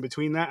 anywhere in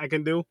between that, I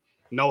can do.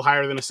 No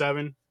higher than a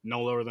 7,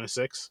 no lower than a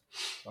 6.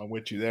 I'm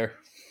with you there.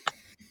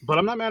 But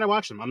I'm not mad at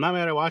watching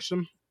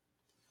them.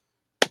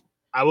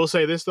 I will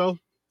say this though,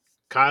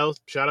 Kyle,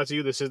 shout out to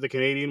you. This is the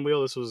Canadian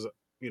Wheel. This was,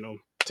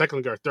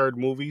 technically our 3rd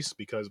movies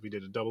because we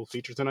did a double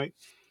feature tonight.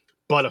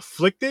 But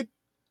Afflicted,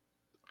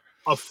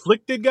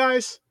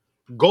 guys,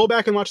 go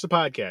back and watch the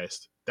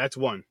podcast. That's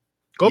one.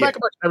 Go back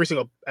and watch every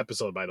single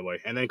episode, by the way,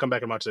 and then come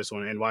back and watch this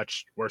one and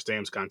watch Worst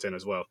Damn's content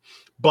as well.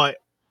 But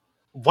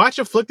watch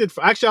Afflicted.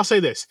 Actually, I'll say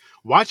this: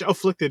 watch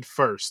Afflicted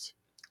first,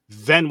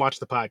 then watch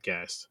the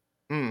podcast.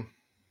 Hmm.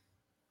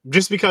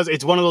 Just because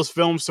it's one of those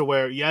films to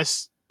where,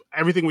 yes,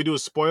 everything we do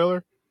is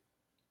spoiler,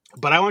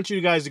 but I want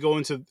you guys to go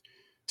into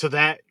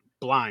that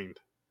blind.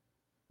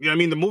 You know what I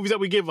mean? The movies that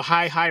we give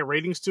high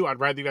ratings to,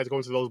 I'd rather you guys go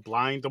into those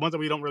blind. The ones that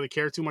we don't really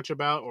care too much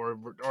about,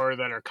 or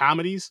that are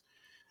comedies,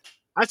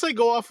 I'd say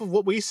go off of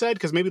what we said,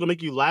 because maybe it'll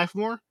make you laugh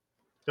more.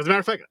 As a matter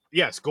of fact,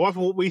 yes, go off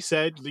of what we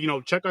said.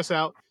 Check us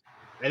out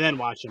and then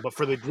watch it. But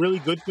for the really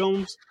good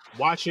films,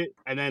 watch it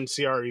and then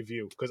see our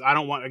review. Because I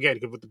don't want, again,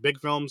 because with the big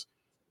films,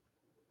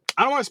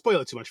 I don't want to spoil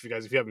it too much for you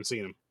guys if you haven't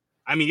seen them.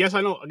 I mean, yes,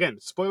 I know. Again,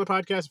 spoiler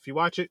podcast. If you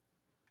watch it,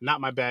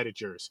 not my bad.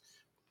 It's yours.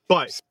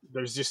 But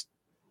there's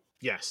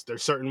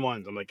certain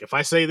ones. I'm like, if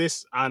I say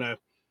this on a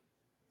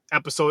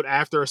episode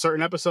after a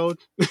certain episode,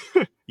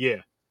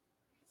 yeah,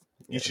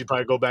 you should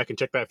probably go back and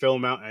check that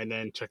film out and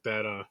then check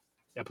that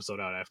episode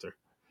out after.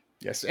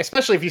 Yes,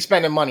 especially if you're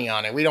spending money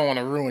on it. We don't want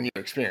to ruin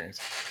your experience.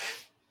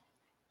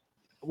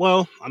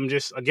 Well, I'm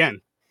just,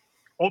 again.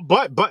 Oh,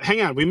 but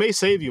hang on, we may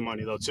save you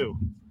money though too.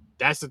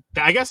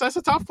 I guess that's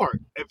the tough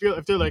part.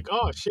 If they're like,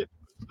 oh shit,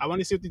 I want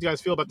to see what these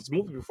guys feel about this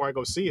movie before I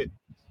go see it,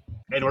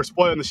 and we're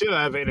spoiling the shit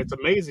out of it, and it's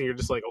amazing. You're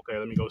just like, okay,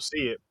 let me go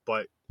see it,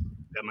 but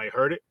that might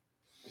hurt it.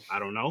 I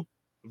don't know.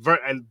 But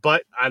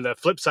on the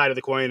flip side of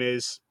the coin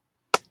is,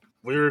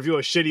 we review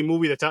a shitty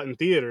movie that's out in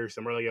theaters,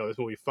 and we're like, yo, this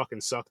movie fucking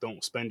sucked.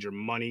 Don't spend your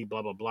money,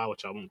 blah blah blah.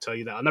 Which I won't tell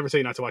you that. I'll never tell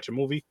you not to watch a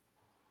movie.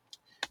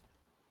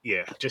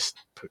 Yeah, just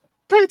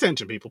pay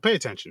attention, people. Pay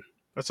attention.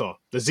 That's all.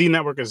 The Z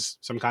Network is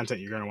some content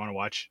you're going to want to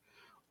watch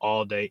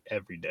all day,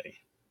 every day.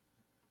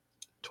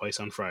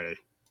 Twice on Friday.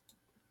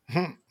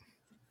 And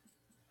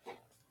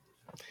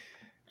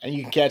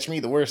you can catch me,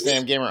 the Worst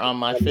Damn Gamer, on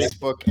my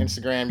Facebook,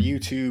 Instagram,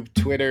 YouTube,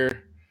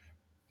 Twitter,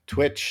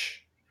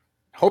 Twitch.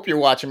 Hope you're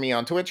watching me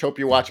on Twitch. Hope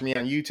you're watching me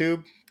on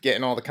YouTube,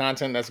 getting all the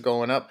content that's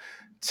going up.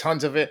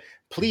 Tons of it.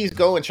 Please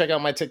go and check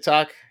out my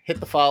TikTok.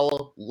 Hit the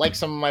follow. Like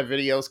some of my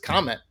videos.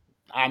 Comment.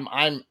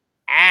 I'm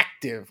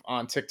active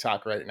on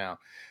TikTok right now.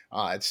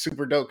 It's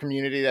super dope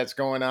community that's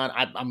going on.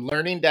 I'm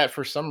learning that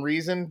for some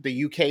reason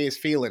the UK is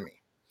feeling me.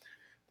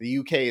 The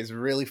UK is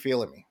really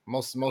feeling me.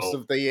 Most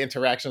of the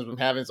interactions I'm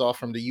having is all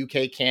from the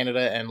UK,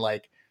 Canada, and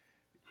like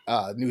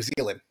New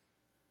Zealand.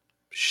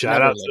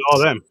 Shout out to all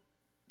them.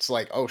 It's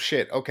like, oh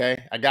shit,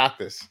 okay, I got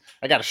this.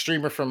 I got a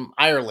streamer from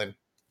Ireland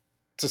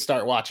to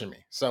start watching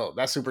me. So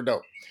that's super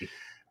dope.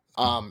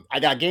 I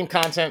got game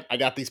content. I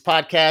got these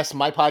podcasts.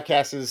 My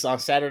podcast is on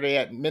Saturday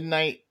at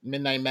midnight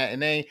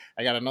matinee.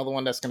 I got another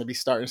one that's going to be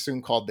starting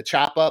soon called The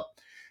Chop Up.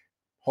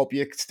 Hope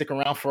you stick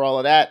around for all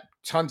of that.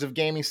 Tons of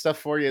gaming stuff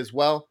for you as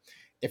well.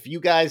 If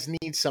you guys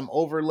need some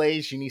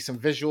overlays, you need some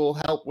visual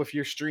help with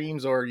your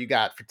streams, or you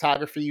got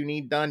photography you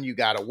need done, you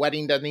got a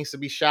wedding that needs to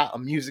be shot, a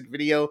music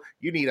video,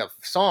 you need a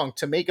song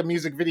to make a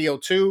music video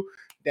too,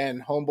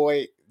 then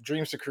homeboy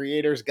Dreams to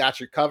Creators got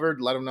you covered.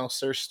 Let him know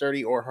Sir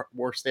Sturdy or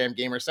Worst Damn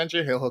Gamer sent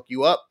you. He'll hook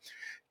you up.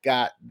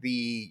 Got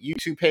the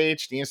YouTube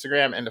page, the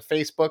Instagram, and the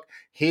Facebook.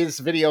 His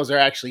videos are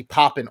actually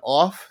popping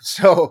off,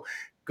 so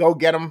go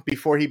get him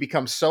before he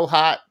becomes so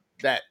hot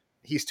that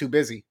he's too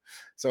busy.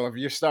 So if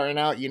you're starting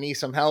out, you need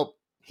some help,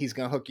 he's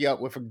going to hook you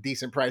up with a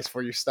decent price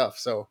for your stuff.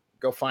 So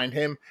go find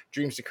him.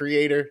 Dreams to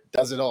Creator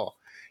does it all.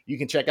 You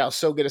can check out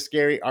So Good as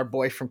Scary, our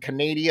boy from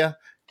Canada,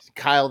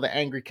 Kyle the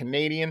Angry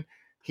Canadian.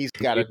 He's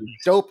got a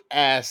dope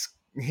ass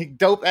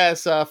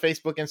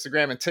Facebook,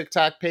 Instagram, and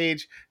TikTok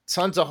page.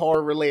 Tons of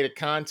horror related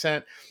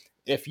content.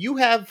 If you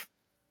have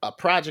a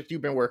project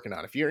you've been working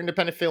on, if you're an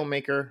independent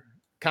filmmaker,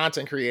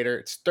 content creator,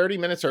 it's 30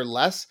 minutes or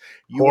less.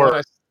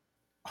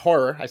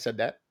 Horror. I said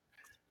that.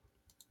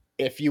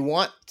 If you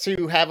want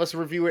to have us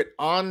review it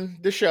on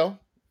the show,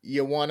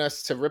 you want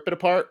us to rip it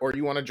apart, or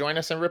you want to join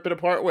us and rip it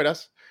apart with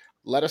us,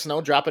 let us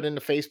know. Drop it into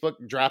Facebook.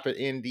 Drop it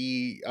in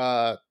the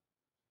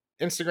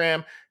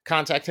Instagram.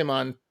 Contact him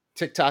on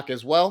TikTok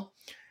as well.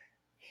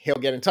 He'll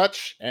get in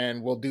touch,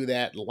 and we'll do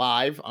that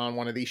live on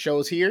one of these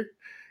shows here.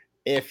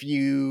 If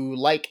you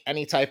like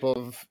any type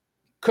of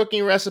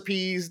cooking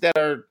recipes that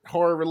are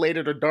horror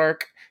related or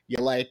dark, you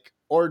like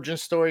origin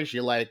stories,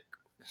 you like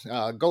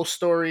ghost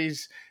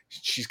stories,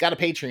 she's got a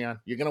Patreon.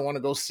 You're going to want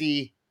to go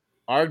see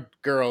our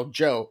girl,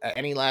 Joe, at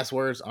Any Last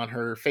Words on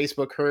her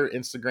Facebook, her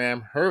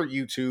Instagram, her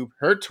YouTube,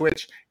 her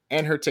Twitch,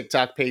 and her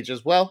TikTok page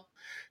as well.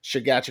 She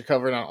got you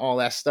covered on all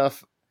that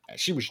stuff.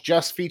 She was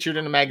just featured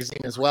in the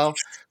magazine as well.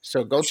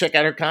 So go check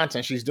out her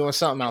content. She's doing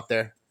something out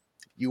there.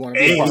 You want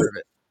to be a part of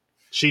it.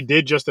 She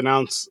did just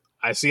announce,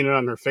 I seen it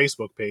on her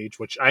Facebook page,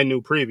 which I knew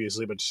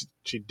previously, but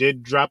she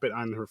did drop it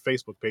on her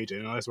Facebook page,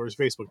 and that's where his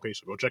Facebook page,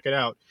 so go check it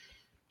out.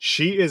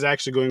 She is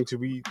actually going to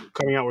be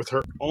coming out with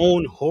her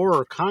own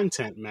horror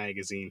content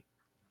magazine.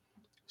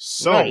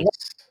 So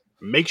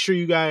Make sure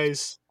you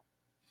guys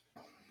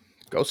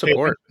go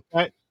support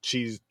that.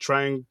 She's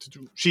trying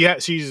to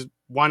she's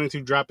wanting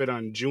to drop it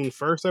on June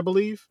 1st, I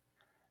believe.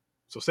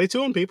 So stay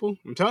tuned, people.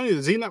 I'm telling you,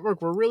 the Z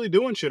Network, we're really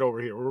doing shit over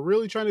here. We're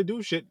really trying to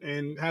do shit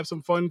and have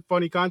some fun,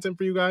 funny content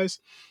for you guys,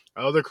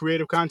 other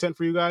creative content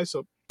for you guys.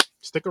 So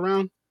stick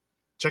around,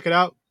 check it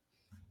out.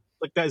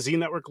 Click that Z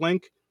Network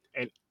link,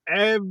 and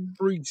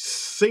every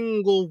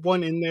single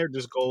one in there.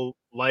 Just go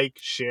like,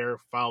 share,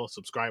 follow,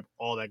 subscribe,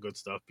 all that good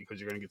stuff because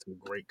you're going to get some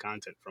great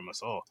content from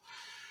us all.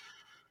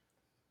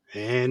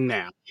 And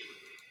now,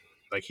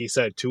 like he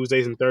said,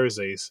 Tuesdays and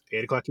Thursdays,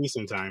 8 o'clock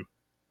Eastern time,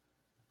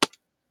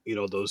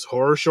 those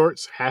horror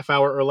shorts, half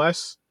hour or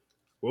less,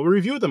 we'll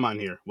review them on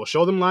here. We'll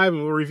show them live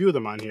and we'll review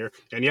them on here.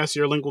 And yes,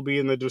 your link will be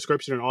in the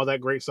description and all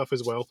that great stuff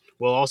as well.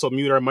 We'll also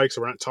mute our mics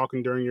so we're not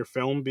talking during your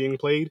film being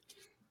played.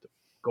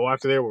 Go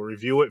after there. We'll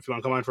review it if you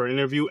want to come on for an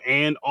interview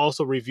and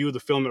also review the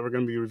film that we're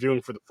going to be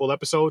reviewing for the full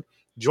episode.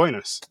 Join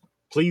us.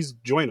 Please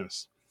join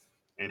us.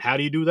 And how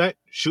do you do that?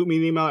 Shoot me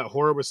an email at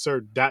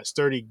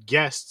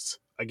horrorwithsir.sturdyguests.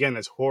 Again,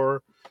 that's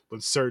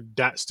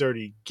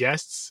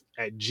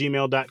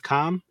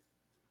horrorwithsir.sturdyguests@gmail.com.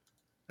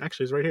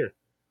 Actually, it's right here.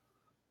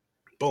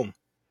 Boom.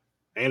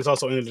 And it's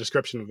also in the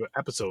description of the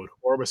episode,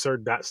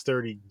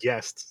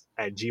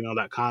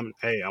 horrorwithsir.sturdyguests@gmail.com.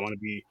 Hey, I want to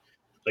be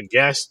a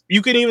guest.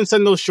 You can even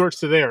send those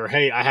shorts to there.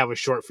 Hey, I have a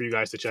short for you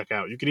guys to check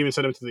out. You can even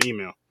send them to the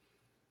email,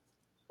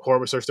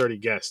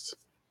 horrorwithsir30guests.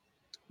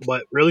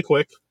 But really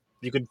quick,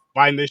 you can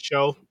find this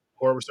show,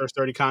 Horror with Sir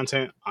 30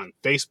 content, on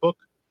Facebook,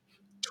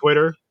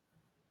 Twitter,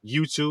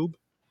 YouTube,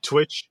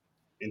 Twitch,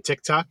 and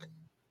TikTok.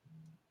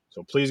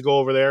 So please go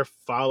over there,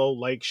 follow,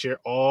 like, share,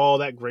 all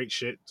that great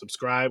shit.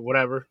 Subscribe,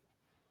 whatever.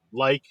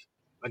 Like,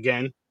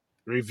 again,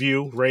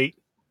 review, rate,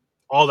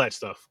 all that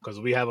stuff because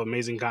we have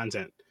amazing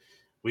content.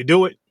 We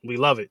do it. We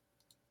love it.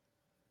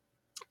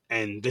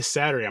 And this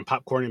Saturday on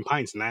Popcorn and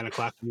Pints, 9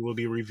 o'clock, we will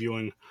be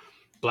reviewing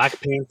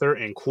Black Panther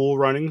and Cool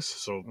Runnings.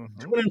 So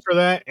tune in for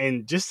that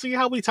and just see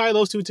how we tie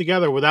those two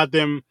together without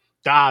the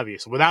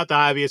obvious,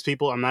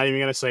 people. I'm not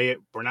even going to say it.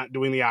 We're not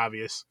doing the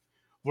obvious.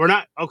 We're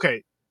not.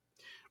 Okay.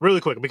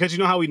 Really quick, because you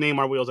know how we name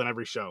our wheels on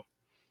every show.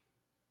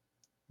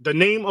 The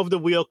name of the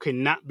wheel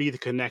cannot be the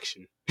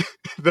connection.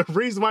 The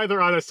reason why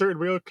they're on a certain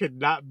wheel could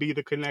not be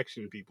the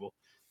connection, people.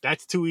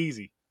 That's too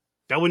easy.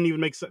 That wouldn't even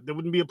make sense. There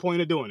wouldn't be a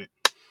point of doing it.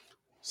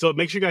 So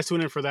make sure you guys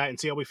tune in for that and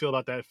see how we feel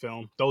about that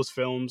film, those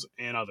films,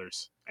 and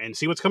others. And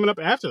see what's coming up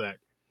after that.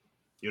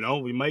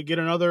 We might get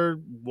another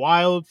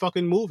wild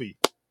fucking movie.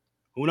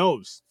 Who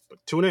knows? But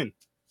tune in.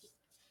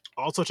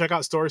 Also, check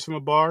out Stories from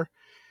a Bar.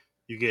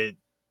 You get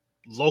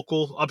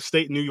local,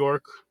 upstate New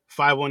York,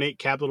 518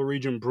 Capital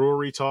Region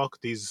Brewery talk.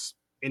 These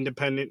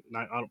independent,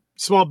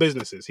 small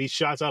businesses. He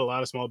shouts out a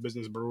lot of small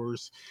business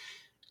brewers.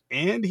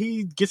 And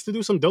he gets to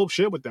do some dope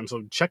shit with them.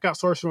 So check out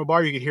Stories from a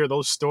Bar. You can hear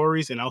those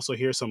stories and also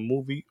hear some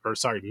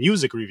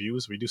music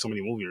reviews. We do so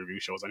many movie review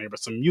shows on here, but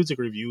some music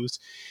reviews.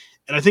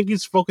 And I think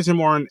he's focusing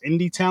more on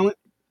indie talent.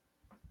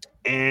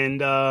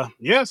 And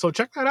so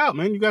check that out,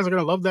 man. You guys are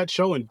going to love that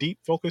show in Deep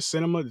Focus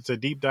Cinema. It's a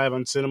deep dive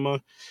on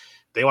cinema.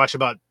 They watch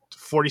about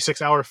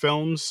 46-hour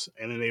films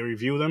and then they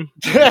review them.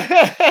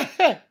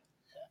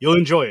 You'll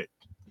enjoy it.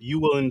 You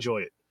will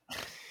enjoy it.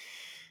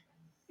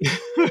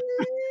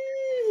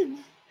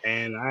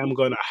 And I'm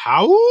going to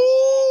howl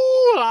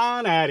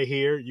on out of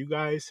here. You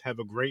guys have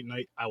a great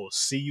night. I will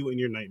see you in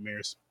your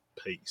nightmares.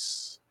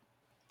 Peace.